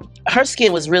 Her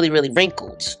skin was really, really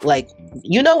wrinkled. Like,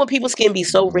 you know when people's skin be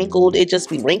so wrinkled, it just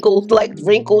be wrinkled, like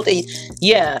wrinkled. And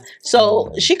yeah,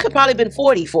 so she could probably been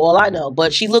 40 for all I know,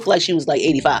 but she looked like she was like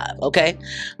 85. Okay,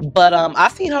 but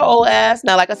I've seen her old ass.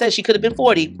 Now, like I said, she could have been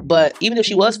 40, but even if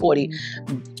she was 40.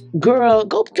 Girl,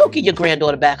 go give your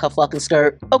granddaughter back her fucking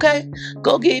skirt, okay?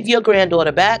 Go give your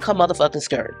granddaughter back her motherfucking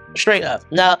skirt. Straight up.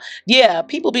 Now, yeah,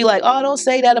 people be like, oh, don't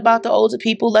say that about the older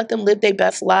people. Let them live their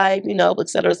best life, you know, et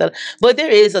cetera, et cetera. But there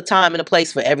is a time and a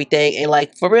place for everything. And,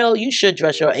 like, for real, you should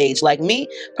dress your age. Like me,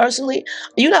 personally,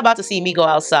 you're not about to see me go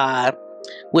outside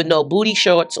with no booty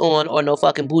shorts on or no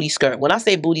fucking booty skirt. When I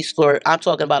say booty skirt, I'm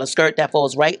talking about a skirt that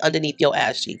falls right underneath your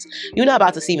ass cheeks. You're not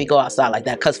about to see me go outside like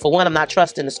that, because for one, I'm not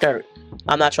trusting the skirt.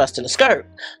 I'm not trusting a skirt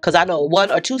because I know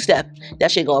 1 or 2 step,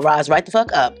 that shit gonna rise right the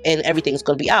fuck up and everything's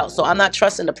gonna be out. So I'm not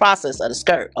trusting the process of the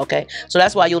skirt, okay? So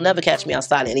that's why you'll never catch me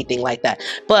outside in anything like that.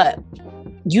 But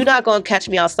you're not gonna catch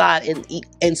me outside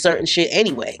in certain shit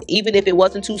anyway, even if it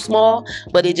wasn't too small,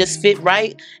 but it just fit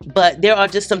right. But there are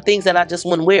just some things that I just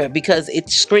wouldn't wear because it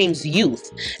screams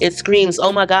youth. It screams,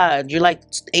 oh my God, you're like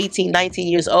 18, 19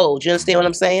 years old. You understand what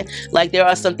I'm saying? Like, there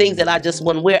are some things that I just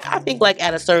wouldn't wear. I think like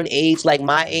at a certain age, like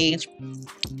my age,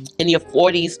 in your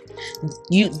 40s,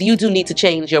 you do need to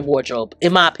change your wardrobe,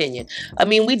 in my opinion. I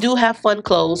mean, we do have fun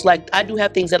clothes. Like, I do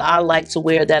have things that I like to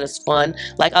wear that is fun.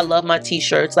 Like, I love my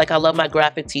t-shirts. Like, I love my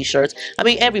graphic t-shirts. I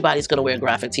mean, everybody's gonna wear a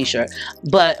graphic t-shirt,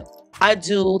 but I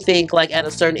do think like at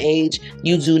a certain age,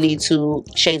 you do need to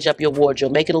change up your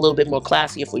wardrobe, make it a little bit more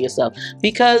classier for yourself,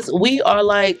 because we are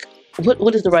like,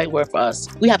 what is the right word for us?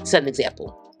 We have to set an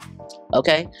example.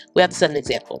 Okay, we have to set an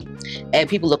example, and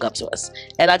people look up to us.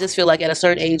 And I just feel like at a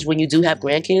certain age, when you do have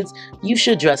grandkids, you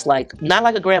should dress like, not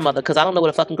like a grandmother, because I don't know what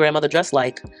a fucking grandmother dress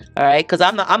like. All right, because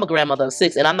I'm a grandmother of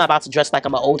 6, and I'm not about to dress like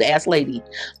I'm an old ass lady.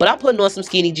 But I'm putting on some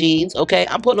skinny jeans. Okay,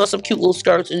 I'm putting on some cute little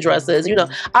skirts and dresses. You know,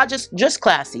 I just dress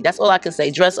classy. That's all I can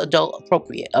say. Dress adult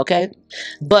appropriate. Okay,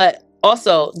 but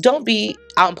also don't be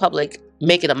out in public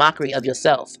making a mockery of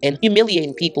yourself and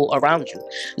humiliating people around you.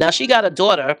 Now, she got a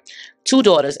daughter, 2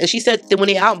 daughters, and she said that when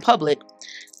they're out in public,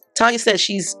 Tanya says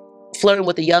she's flirting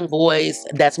with the young boys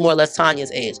that's more or less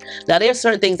Tanya's age. Now, there's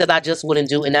certain things that I just wouldn't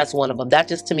do, and that's one of them. That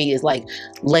just to me is like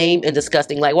lame and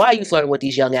disgusting. Like, why are you flirting with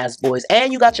these young ass boys?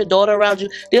 And you got your daughter around you.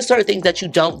 There's certain things that you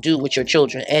don't do with your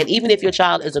children. And even if your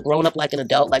child is a grown up, like an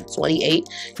adult, like 28,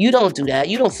 you don't do that.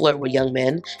 You don't flirt with young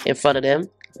men in front of them.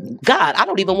 God, I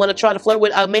don't even want to try to flirt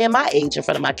with a man my age in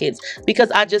front of my kids, because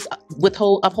I just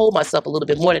uphold myself a little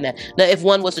bit more than that. Now, if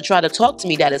one was to try to talk to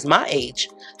me that is my age,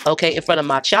 okay, in front of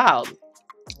my child,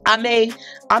 I may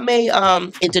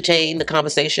entertain the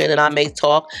conversation and I may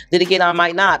talk. Then again, I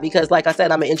might not, because like I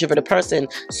said, I'm an introverted person,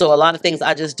 so a lot of things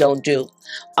I just don't do.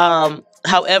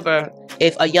 However,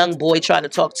 if a young boy tried to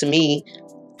talk to me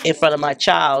in front of my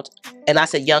child, and I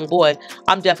said young boy,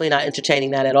 I'm definitely not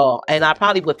entertaining that at all. And I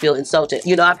probably would feel insulted.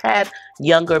 You know, I've had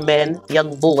younger men,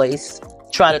 young boys,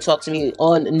 try to talk to me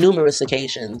on numerous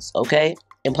occasions, okay,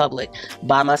 in public,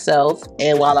 by myself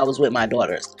and while I was with my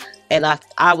daughters. And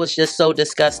I was just so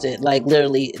disgusted, like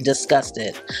literally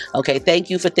disgusted. Okay, thank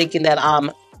you for thinking that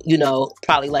I'm, you know,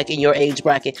 probably like in your age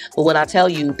bracket. But when I tell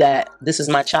you that this is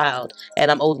my child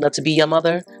and I'm old enough to be your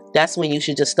mother, that's when you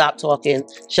should just stop talking,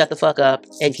 shut the fuck up,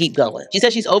 and keep going. She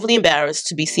said she's overly embarrassed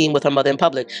to be seen with her mother in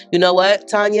public. You know what,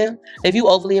 Tanya? If you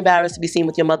overly embarrassed to be seen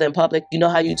with your mother in public, you know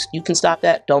how you can stop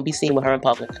that? Don't be seen with her in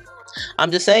public.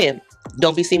 I'm just saying.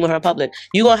 Don't be seen with her in public.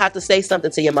 You're going to have to say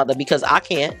something to your mother, because I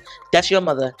can't. That's your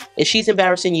mother. If she's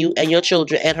embarrassing you and your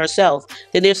children and herself,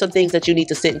 then there's some things that you need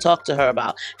to sit and talk to her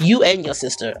about. You and your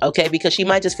sister, okay? Because she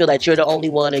might just feel that you're the only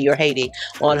one and you're hating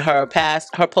on her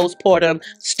postpartum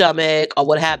stomach or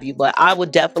what have you. But I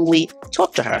would definitely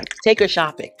talk to her. Take her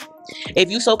shopping.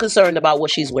 If you're so concerned about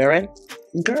what she's wearing,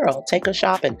 girl, take her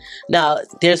shopping. Now,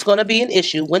 there's going to be an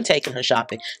issue when taking her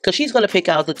shopping, because she's going to pick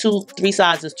out the 2-3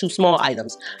 sizes too small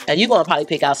items, and you're going to probably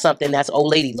pick out something that's old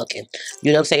lady looking.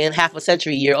 You know what I'm saying? Half a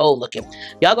century year old looking.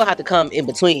 Y'all going to have to come in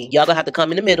between. Y'all going to have to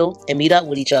come in the middle and meet up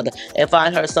with each other and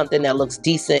find her something that looks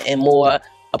decent and more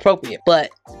appropriate.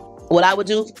 But what I would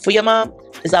do for your mom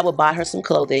is I would buy her some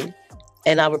clothing,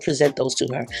 and I would present those to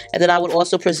her. And then I would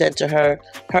also present to her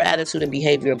her attitude and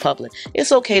behavior in public.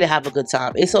 It's okay to have a good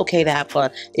time. It's okay to have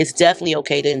fun. It's definitely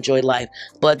okay to enjoy life.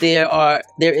 But there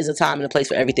is a time and a place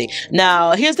for everything.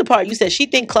 Now, here's the part. You said she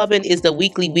think clubbing is the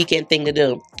weekend thing to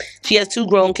do. She has 2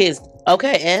 grown kids.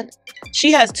 Okay, and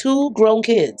she has 2 grown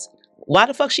kids. Why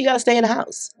the fuck she gotta stay in the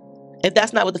house? If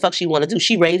that's not what the fuck she wanna do.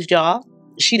 She raised y'all.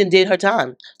 She done did her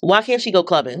time. Why can't she go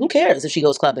clubbing? Who cares if she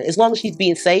goes clubbing? As long as she's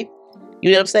being safe, you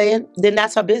know what I'm saying? Then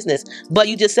that's her business. But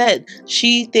you just said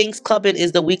she thinks clubbing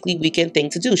is the weekend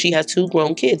thing to do. She has 2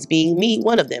 grown kids, being me,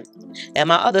 one of them. And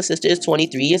my other sister is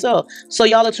 23 years old. So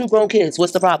y'all are 2 grown kids.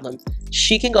 What's the problem?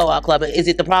 She can go out clubbing. Is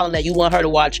it the problem that you want her to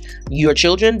watch your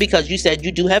children? Because you said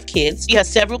you do have kids. She has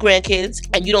several grandkids,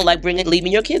 and you don't like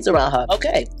leaving your kids around her.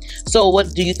 Okay. So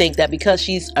what do you think, that because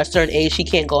she's a certain age, she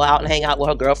can't go out and hang out with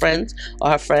her girlfriends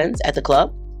or her friends at the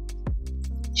club?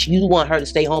 You want her to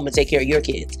stay home and take care of your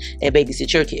kids and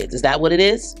babysit your kids. Is that what it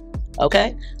is?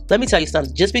 Okay? Let me tell you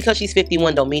something. Just because she's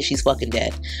 51 don't mean she's fucking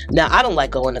dead. Now, I don't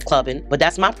like going to clubbing, but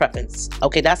that's my preference.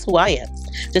 Okay, that's who I am.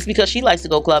 Just because she likes to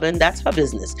go clubbing, that's her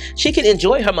business. She can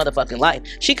enjoy her motherfucking life.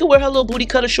 She can wear her little booty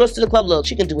cutter shorts to the club look.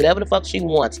 She can do whatever the fuck she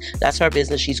wants. That's her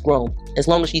business. She's grown. As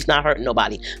long as she's not hurting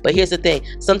nobody. But here's the thing.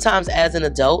 Sometimes as an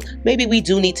adult, maybe we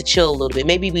do need to chill a little bit.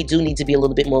 Maybe we do need to be a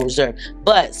little bit more reserved.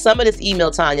 But some of this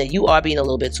email, Tanya, you are being a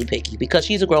little bit too picky because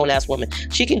she's a grown-ass woman.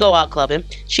 She can go out clubbing.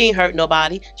 She ain't hurting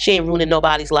nobody. She ain't ruining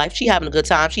nobody's life. She having a good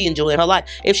time. She enjoying her life.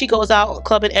 If she goes out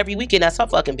clubbing every weekend, that's her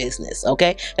fucking business,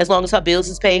 okay? As long as her bills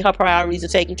is paid, her priorities are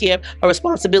taken care of, her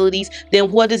responsibilities,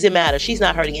 then what does it matter? She's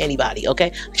not hurting anybody,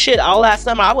 okay? Shit, all last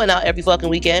summer, I went out every fucking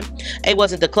weekend. It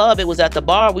wasn't the club. It was at the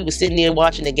bar. We was sitting there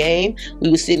watching the game.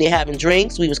 We was sitting there having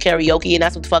drinks. We was karaoke, and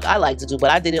that's what the fuck I like to do. But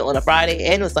I did it on a Friday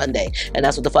and a Sunday, and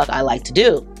that's what the fuck I like to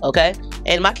do, okay?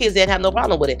 And my kids didn't have no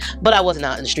problem with it. But I wasn't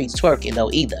out in the streets twerking,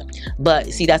 though, either. But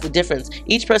see, that's the difference.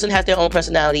 Each person has their own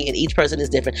personality, and each person is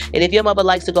different. And if your mother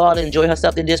likes to go out and enjoy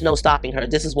herself, then there's no stopping her.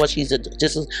 This is what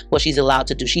she's allowed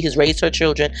to do. She has raised her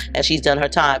children, and she's done her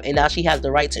time, and now she has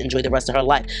the right to enjoy the rest of her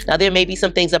life. Now, there may be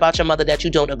some things about your mother that you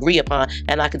don't agree upon,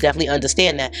 and I could definitely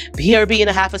understand that. Her being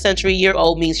a half a century year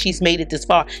old means she's made it this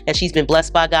far, and she's been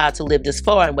blessed by God to live this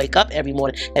far and wake up every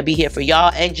morning and be here for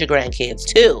y'all and your grandkids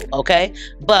too, okay?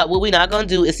 But what we're not gonna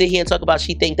do is sit here and talk about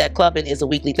she think that clubbing is a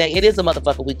weekly thing. It is a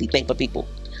motherfucking weekly thing for people,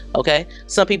 okay?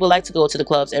 Some people like to go to the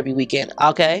clubs every weekend,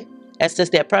 okay? That's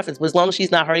just their preference. But as long as she's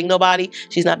not hurting nobody,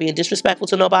 she's not being disrespectful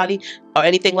to nobody or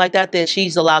anything like that, then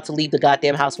she's allowed to leave the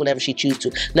goddamn house whenever she chooses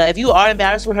to. Now, if you are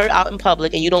embarrassed with her out in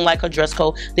public and you don't like her dress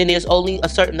code, then there's only a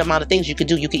certain amount of things you can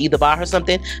do. You can either buy her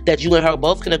something that you and her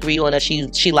both can agree on that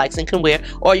she likes and can wear,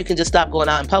 or you can just stop going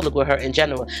out in public with her in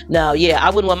general. Now, yeah, I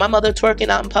wouldn't want my mother twerking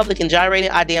out in public and gyrating.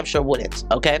 I damn sure wouldn't,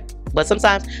 okay? But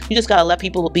sometimes you just gotta let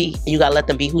people be, and you gotta let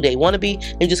them be who they want to be,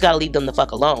 and you just gotta leave them the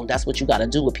fuck alone. That's what you gotta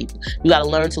do with people. You gotta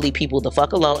learn to leave people the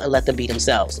fuck alone and let them be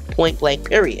themselves. Point blank,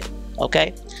 period.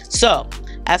 Okay? So,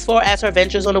 as far as her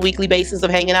ventures on a weekly basis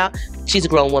of hanging out, she's a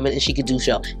grown woman and she could do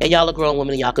so. And y'all are grown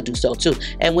women and y'all could do so too.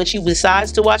 And when she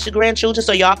decides to watch the grandchildren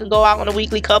so y'all can go out on a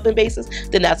weekly clubbing basis,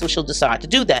 then that's when she'll decide to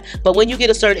do that. But when you get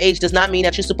a certain age does not mean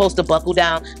that you're supposed to buckle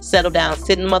down, settle down,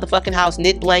 sit in the motherfucking house,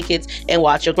 knit blankets, and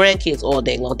watch your grandkids all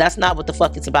day long. That's not what the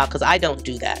fuck it's about, because I don't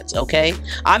do that, okay?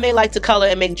 I may like to color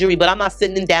and make jewelry, but I'm not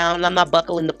sitting down and I'm not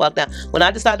buckling the fuck down. When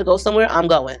I decide to go somewhere, I'm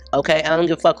going, okay? And I don't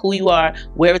give a fuck who you are,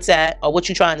 where it's at, or what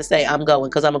you're trying to say. I'm going,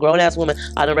 because I'm a grown-ass woman.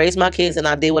 I done raised my kids and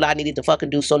I did what I needed to fucking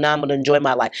do, so now I'm gonna enjoy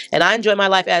my life. And I enjoy my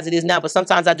life as it is now, but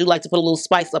sometimes I do like to put a little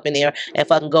spice up in there and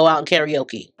fucking go out and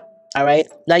karaoke. All right.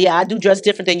 Now, yeah, I do dress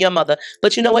different than your mother,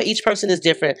 but you know what? Each person is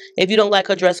different. If you don't like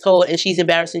her dress code and she's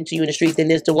embarrassing to you in the street, then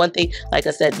there's the one thing, like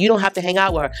I said, you don't have to hang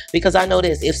out with her, because I know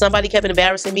this. If somebody kept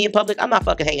embarrassing me in public, I'm not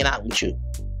fucking hanging out with you.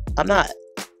 I'm not.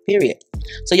 Period.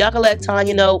 So y'all can let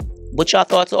Tanya know what y'all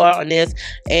thoughts are on this,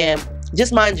 and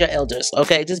just mind your elders,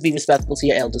 okay? Just be respectful to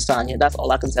your elders, Tanya. That's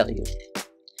all I can tell you.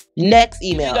 Next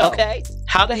email, okay?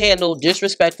 How to handle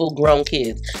disrespectful grown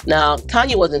kids. Now,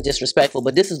 Tanya wasn't disrespectful,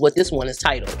 but this is what this one is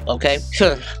titled, okay?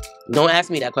 Don't ask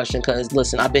me that question, because,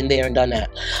 listen, I've been there and done that.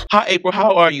 Hi, April.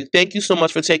 How are you? Thank you so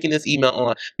much for taking this email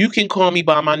on. You can call me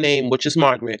by my name, which is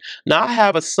Margaret. Now, I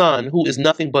have a son who is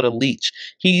nothing but a leech.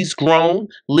 He's grown,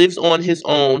 lives on his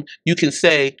own, you can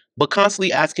say, but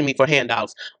constantly asking me for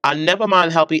handouts. I never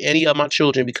mind helping any of my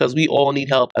children because we all need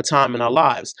help at a time in our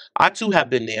lives. I too have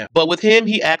been there. But with him,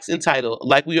 he acts entitled,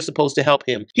 like we are supposed to help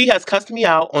him. He has cussed me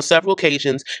out on several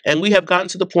occasions, and we have gotten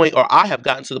to the point, or I have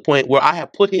gotten to the point, where I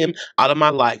have put him out of my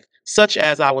life, such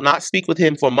as I will not speak with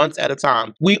him for months at a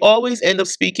time. We always end up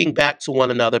speaking back to one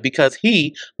another because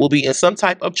he will be in some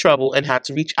type of trouble and have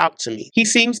to reach out to me. He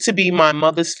seems to be my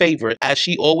mother's favorite, as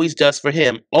she always does for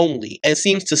him only, and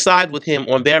seems to side with him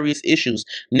on various issues,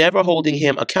 never holding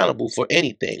him accountable for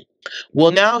anything.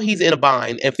 Well, now he's in a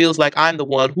bind and feels like I'm the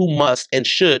one who must and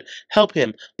should help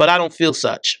him, but I don't feel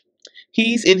such.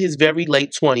 He's in his very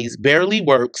late 20s, barely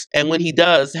works, and when he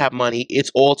does have money, it's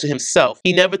all to himself.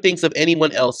 He never thinks of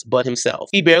anyone else but himself.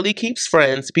 He barely keeps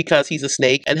friends because he's a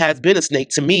snake and has been a snake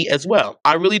to me as well.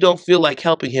 I really don't feel like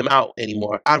helping him out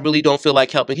anymore. I really don't feel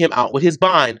like helping him out with his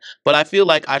bind, but I feel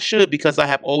like I should because I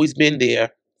have always been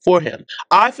there for him.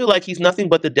 I feel like he's nothing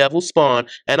but the devil's spawn,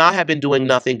 and I have been doing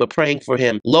nothing but praying for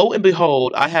him. Lo and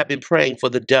behold, I have been praying for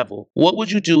the devil. What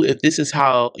would you do if this is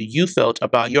how you felt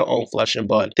about your own flesh and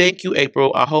blood? Thank you,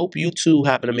 April. I hope you too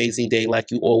have an amazing day, like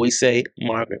you always say,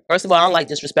 Margaret. First of all, I don't like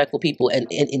disrespectful people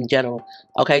in general.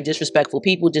 Okay, disrespectful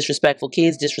people, disrespectful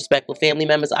kids, disrespectful family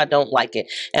members. I don't like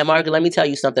it. And Margaret, let me tell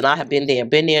you something. I have been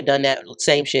there, done that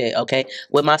same shit. Okay,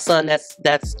 with my son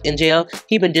that's in jail,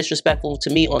 he been disrespectful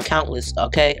to me on countless.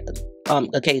 Okay.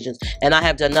 occasions, and I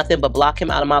have done nothing but block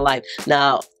him out of my life.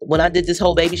 Now, when I did this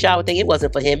whole baby shower thing, it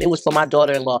wasn't for him, it was for my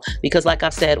daughter-in-law, because like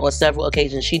I've said on several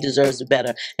occasions, she deserves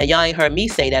better. And y'all ain't heard me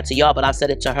say that to y'all, but I've said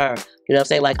it to her. You know what I'm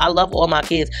saying? Like, I love all my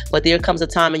kids, but there comes a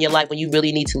time in your life when you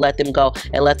really need to let them go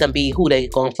and let them be who they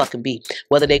gonna fucking be.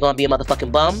 Whether they gonna be a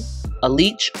motherfucking bum, a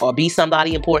leech, or be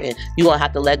somebody important, you gonna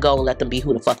have to let go and let them be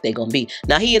who the fuck they gonna be.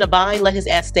 Now, he in a bind, let his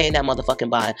ass stay in that motherfucking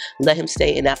bind. Let him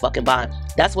stay in that fucking bind.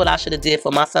 That's what I should have did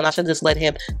for my son. I should just let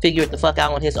him figure it the fuck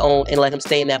out on his own and let him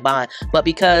stay in that bind. But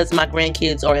because my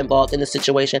grandkids are involved in the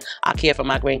situation, I care for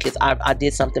my grandkids. I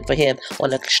did something for him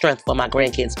on the strength for my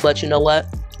grandkids. But you know what?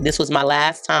 This was my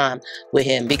last time with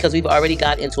him, because we've already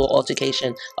got into an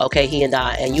altercation, okay, he and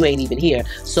I, and you ain't even here.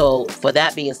 So for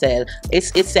that being said,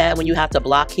 it's sad when you have to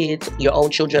block kids, your own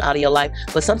children, out of your life,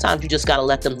 but sometimes you just gotta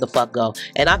let them the fuck go.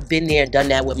 And I've been there and done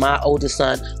that with my oldest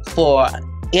son for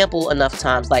ample enough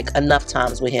times, like enough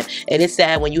times with him. And it's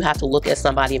sad when you have to look at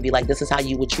somebody and be like, this is how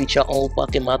you would treat your own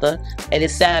fucking mother. And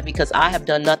it's sad because I have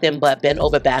done nothing but bend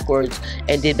over backwards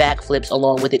and did backflips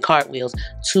along with it, cartwheels,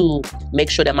 to make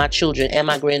sure that my children and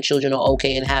my grandchildren are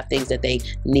okay and have things that they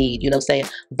need, you know what I'm saying?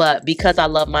 But because I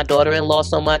love my daughter-in-law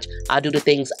so much, I do the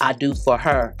things I do for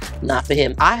her, not for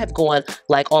him. I have gone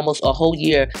like almost a whole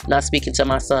year not speaking to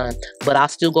my son, but I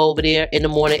still go over there in the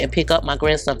morning and pick up my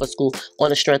grandson for school on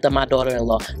the strength of my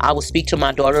daughter-in-law. I would speak to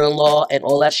my daughter-in-law and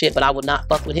all that shit, but I would not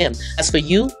fuck with him. As for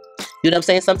you, you know what I'm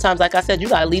saying? Sometimes, like I said, you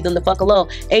gotta leave them the fuck alone.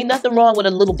 Ain't nothing wrong with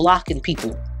a little blocking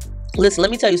people. Listen,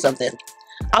 let me tell you something.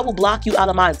 I will block you out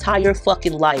of my entire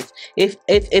fucking life.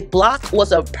 If block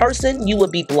was a person, you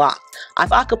would be blocked.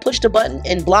 If I could push the button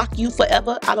and block you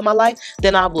forever out of my life,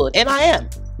 then I would. And I am.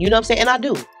 You know what I'm saying? And I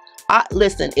do.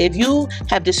 Listen, if you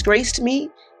have disgraced me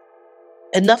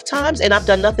enough times, and I've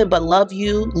done nothing but love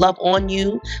you, love on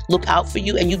you, look out for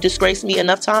you, and you disgrace me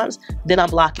enough times, then I'm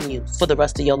blocking you for the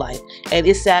rest of your life. And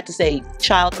it's sad to say,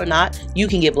 child or not, you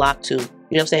can get blocked too. You know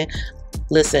what I'm saying?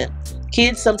 Listen,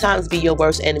 kids sometimes be your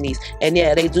worst enemies, and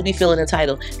yeah, they do be feeling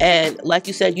entitled. And like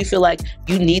you said, you feel like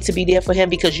you need to be there for him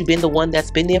because you've been the one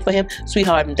that's been there for him,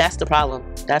 sweetheart. And that's the problem.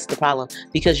 That's the problem,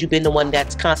 because you've been the one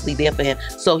that's constantly there for him.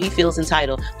 So he feels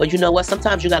entitled. But you know what?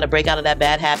 Sometimes you got to break out of that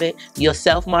bad habit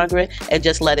yourself, Margaret, and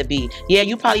just let it be. Yeah,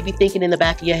 you probably be thinking in the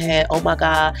back of your head, oh my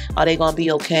God, are they gonna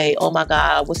be okay? Oh my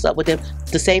God, what's up with them?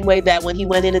 The same way that when he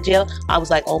went into jail, I was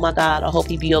like, oh my God, I hope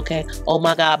he be okay. Oh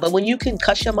my God. But when you can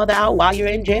cuss your mother out while you're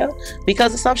in jail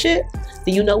because of some shit,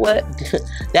 then you know what?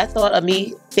 That thought of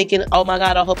me thinking, oh my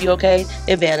God, I hope you're okay,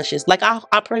 it vanishes. Like,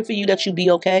 I pray for you that you be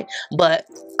okay, but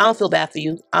I don't feel bad for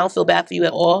you. I don't feel bad for you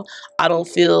at all. I don't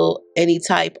feel any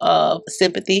type of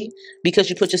sympathy because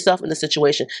you put yourself in the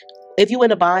situation. If you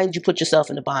in a bind, you put yourself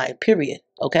in a bind, period.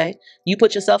 Okay? You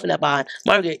put yourself in that bind.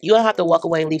 Margaret, you don't have to walk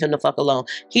away and leave him the fuck alone.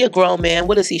 He a grown man.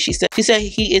 What is he? She said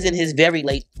he is in his very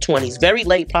late 20s. Very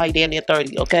late, probably damn near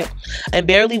 30, okay? And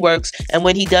barely works. And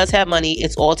when he does have money,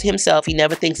 it's all to himself. He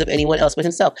never thinks of anyone else but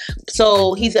himself.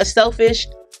 So he's a selfish,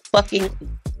 fucking,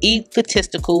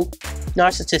 egotistical,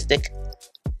 narcissistic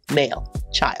male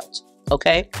child.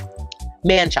 Okay?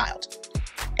 Man-child.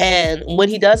 And when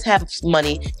he does have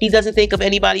money, he doesn't think of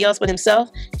anybody else but himself.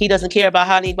 He doesn't care about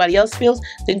how anybody else feels.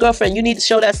 Then girlfriend, you need to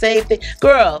show that same thing.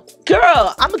 Girl,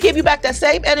 I'm going to give you back that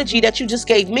same energy that you just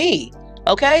gave me.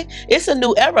 Okay? It's a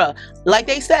new era. Like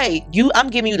they say,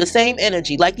 I'm giving you the same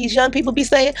energy. Like these young people be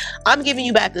saying, I'm giving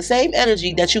you back the same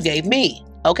energy that you gave me.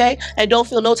 Okay? And don't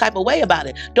feel no type of way about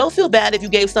it. Don't feel bad if you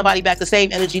gave somebody back the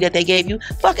same energy that they gave you.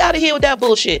 Fuck out of here with that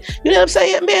bullshit. You know what I'm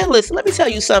saying? Man, listen, let me tell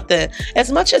you something.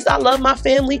 As much as I love my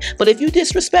family, but if you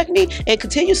disrespect me and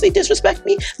continuously disrespect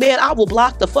me, man, I will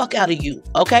block the fuck out of you.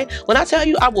 Okay? When I tell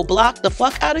you I will block the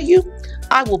fuck out of you,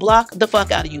 I will block the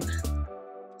fuck out of you.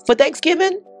 For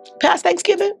Thanksgiving, past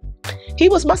Thanksgiving,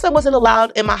 my son wasn't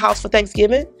allowed in my house for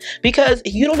Thanksgiving because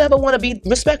you don't ever want to be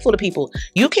respectful to people.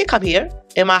 You can't come here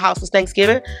in my house for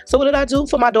Thanksgiving. So what did I do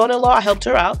for my daughter-in-law? I helped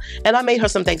her out and I made her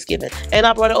some Thanksgiving and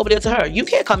I brought it over there to her. You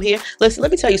can't come here. Listen,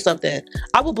 let me tell you something.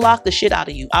 I will block the shit out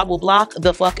of you. I will block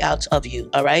the fuck out of you.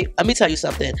 All right? Let me tell you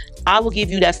something. I will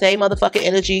give you that same motherfucking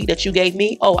energy that you gave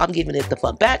me. Oh, I'm giving it the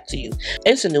fuck back to you.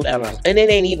 It's a new era. And it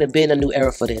ain't even been a new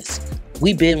era for this.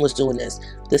 We was doing this.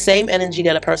 The same energy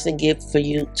that a person gives to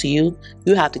you,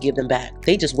 you have to give them back.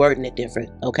 They just wording it different,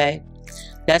 okay?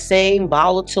 That same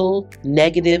volatile,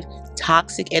 negative,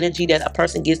 toxic energy that a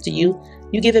person gives to you,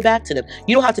 you give it back to them.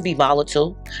 You don't have to be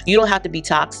volatile. You don't have to be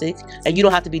toxic. And you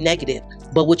don't have to be negative.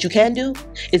 But what you can do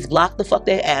is block the fuck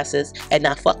their asses and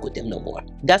not fuck with them no more.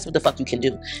 That's what the fuck you can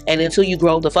do. And until you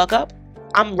grow the fuck up,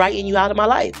 I'm writing you out of my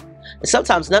life. And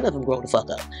sometimes none of them grow the fuck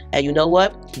up. And you know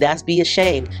what? That's be a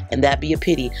shame and that be a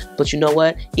pity. But you know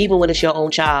what? Even when it's your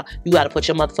own child, you got to put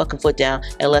your motherfucking foot down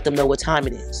and let them know what time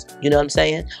it is. You know what I'm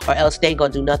saying? Or else they ain't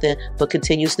going to do nothing but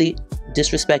continuously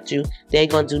disrespect you. They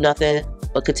ain't going to do nothing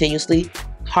but continuously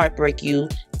heartbreak you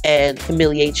and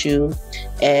humiliate you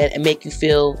and make you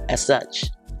feel as such.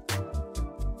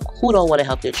 Who don't want to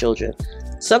help their children?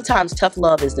 Sometimes tough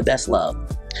love is the best love.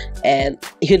 And,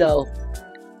 you know,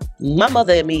 my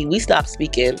mother and me, we stopped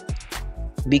speaking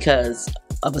because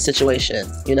of a situation.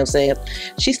 You know what I'm saying?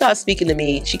 She stopped speaking to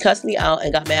me. She cussed me out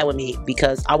and got mad with me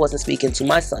because I wasn't speaking to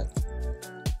my son.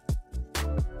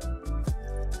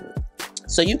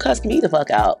 So you cussed me the fuck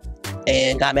out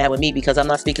and got mad with me because I'm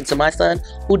not speaking to my son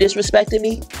who disrespected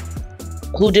me,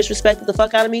 who disrespected the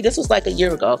fuck out of me. This was like a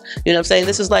year ago. You know what I'm saying?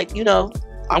 This was like, you know,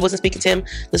 I wasn't speaking to him.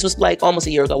 This was like almost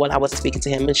a year ago when I wasn't speaking to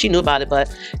him, and she knew about it. But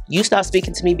you stopped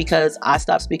speaking to me because I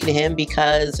stopped speaking to him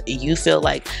because you feel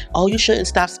like, oh, you shouldn't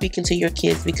stop speaking to your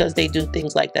kids because they do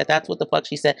things like that. That's what the fuck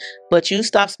she said. But you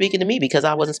stopped speaking to me because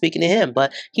I wasn't speaking to him.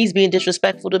 But he's being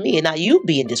disrespectful to me, and now you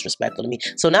being disrespectful to me.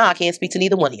 So now I can't speak to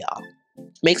neither one of y'all.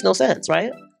 Makes no sense,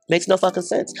 right? Makes no fucking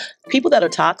sense. People that are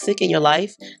toxic in your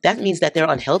life, that means that they're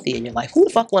unhealthy in your life. Who the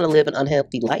fuck want to live an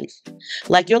unhealthy life?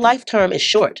 Like, your life term is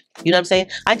short. You know what I'm saying?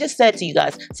 I just said to you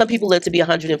guys, some people live to be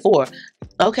 104.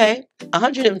 Okay,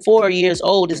 104 years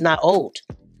old is not old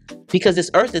because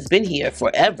this earth has been here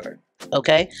forever.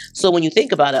 Okay, so when you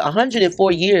think about it,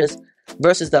 104 years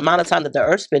versus the amount of time that the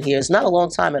earth's been here is not a long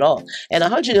time at all. And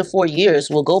 104 years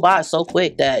will go by so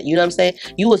quick that, you know what I'm saying?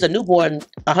 You was a newborn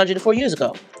 104 years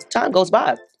ago. Time goes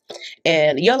by.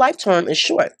 And your life term is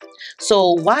short.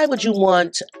 So why would you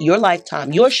want your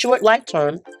lifetime, your short life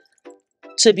term,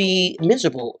 to be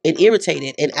miserable and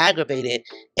irritated and aggravated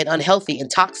and unhealthy and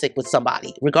toxic with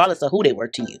somebody, regardless of who they were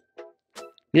to you?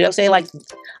 You know what I'm saying? Like,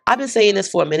 I've been saying this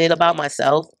for a minute about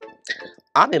myself.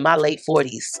 I'm in my late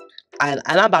 40s. And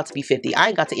I'm about to be 50. I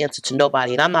ain't got to answer to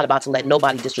nobody, and I'm not about to let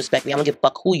nobody disrespect me. I don't give a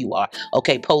fuck who you are.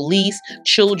 Okay, police,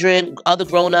 children, other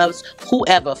grown-ups,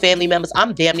 whoever, family members.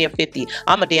 I'm damn near 50.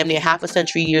 I'm a damn near half a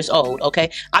century years old,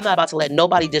 okay? I'm not about to let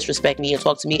nobody disrespect me and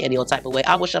talk to me any old type of way.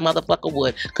 I wish a motherfucker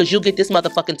would, because you'll get this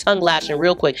motherfucking tongue lashing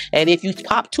real quick. And if you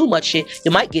pop too much shit,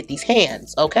 you might get these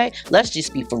hands, okay? Let's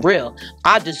just be for real.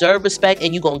 I deserve respect,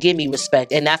 and you gonna give me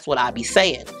respect, and that's what I be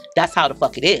saying. That's how the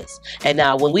fuck it is. And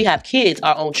now when we have kids,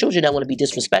 our own children that want to be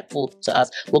disrespectful to us,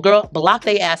 well, girl, block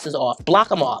their asses off. Block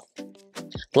them off.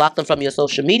 Block them from your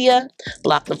social media,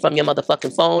 block them from your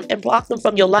motherfucking phone, and block them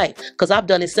from your life. Because I've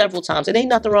done it several times. It ain't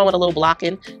nothing wrong with a little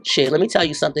blocking. Shit, let me tell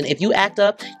you something. If you act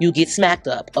up, you get smacked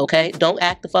up, okay? Don't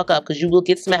act the fuck up, because you will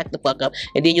get smacked the fuck up,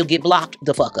 and then you'll get blocked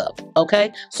the fuck up,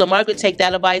 okay? So Margaret, take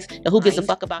that advice, and who gives a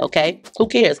fuck about it, okay? Who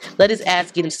cares? Let his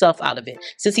ass get himself out of it.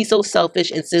 Since he's so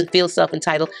selfish and feels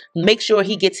self-entitled, make sure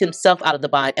he gets himself out of the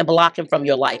bind and block him from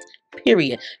your life.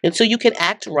 Period. Until you can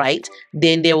act right,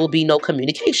 then there will be no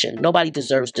communication. Nobody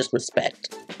deserves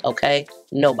disrespect. Okay?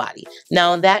 Nobody.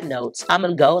 Now, on that note, I'm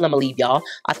going to go and I'm going to leave y'all.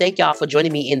 I thank y'all for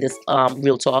joining me in this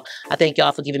real talk. I thank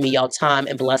y'all for giving me y'all time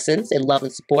and blessings and love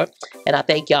and support. And I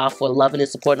thank y'all for loving and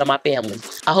supporting my family.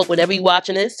 I hope whenever you're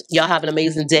watching this, y'all have an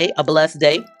amazing day, a blessed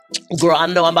day. Girl, I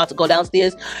know I'm about to go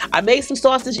downstairs. I made some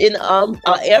sausage in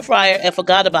air fryer and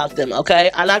forgot about them,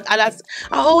 okay? And I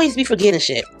always be forgetting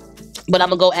shit. But I'm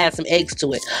going to go add some eggs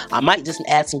to it. I might just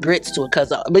add some grits to it because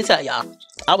let me tell y'all,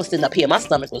 I was sitting up here. My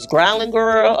stomach was growling,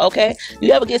 girl, okay?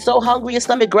 You ever get so hungry, your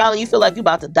stomach growling, you feel like you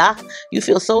about to die? You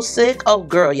feel so sick? Oh,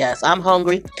 girl, yes, I'm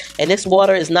hungry. And this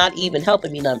water is not even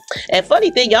helping me none. And funny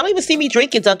thing, y'all don't even see me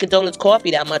drinking Dunkin' Donuts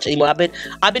coffee that much anymore.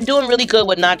 I've been doing really good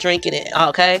with not drinking it,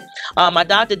 okay? My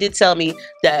doctor did tell me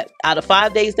that out of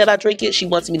 5 days that I drink it, she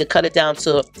wants me to cut it down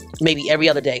to maybe every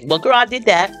other day. Well, girl, I did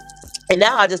that. And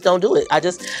now I just don't do it.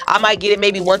 I might get it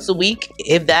maybe once a week,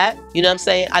 if that. You know what I'm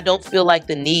saying? I don't feel like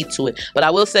the need to it. But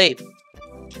I will say,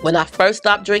 when I first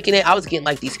stopped drinking it, I was getting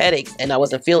like these headaches and I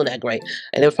wasn't feeling that great.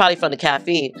 And it was probably from the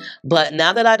caffeine. But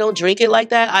now that I don't drink it like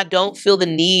that, I don't feel the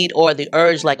need or the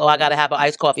urge like, oh, I got to have an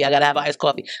iced coffee. I got to have an iced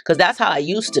coffee. Because that's how I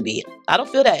used to be. I don't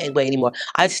feel that way anymore.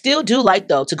 I still do like,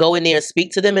 though, to go in there and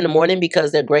speak to them in the morning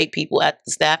because they're great people at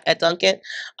the staff at Dunkin'.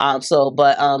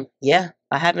 Yeah.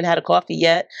 I haven't had a coffee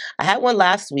yet. I had one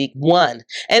last week, one.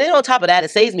 And then on top of that,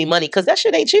 it saves me money because that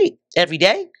shit ain't cheap. Every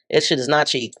day, that shit is not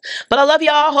cheap. But I love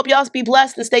y'all. Hope y'all be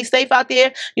blessed and stay safe out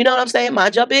there. You know what I'm saying?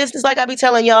 Mind your business like I be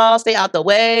telling y'all. Stay out the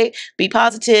way. Be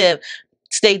positive.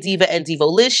 Stay diva and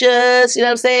divolicious. You know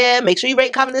what I'm saying? Make sure you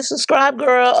rate, comment, and subscribe,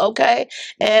 girl. Okay?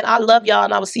 And I love y'all,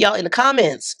 and I will see y'all in the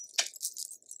comments.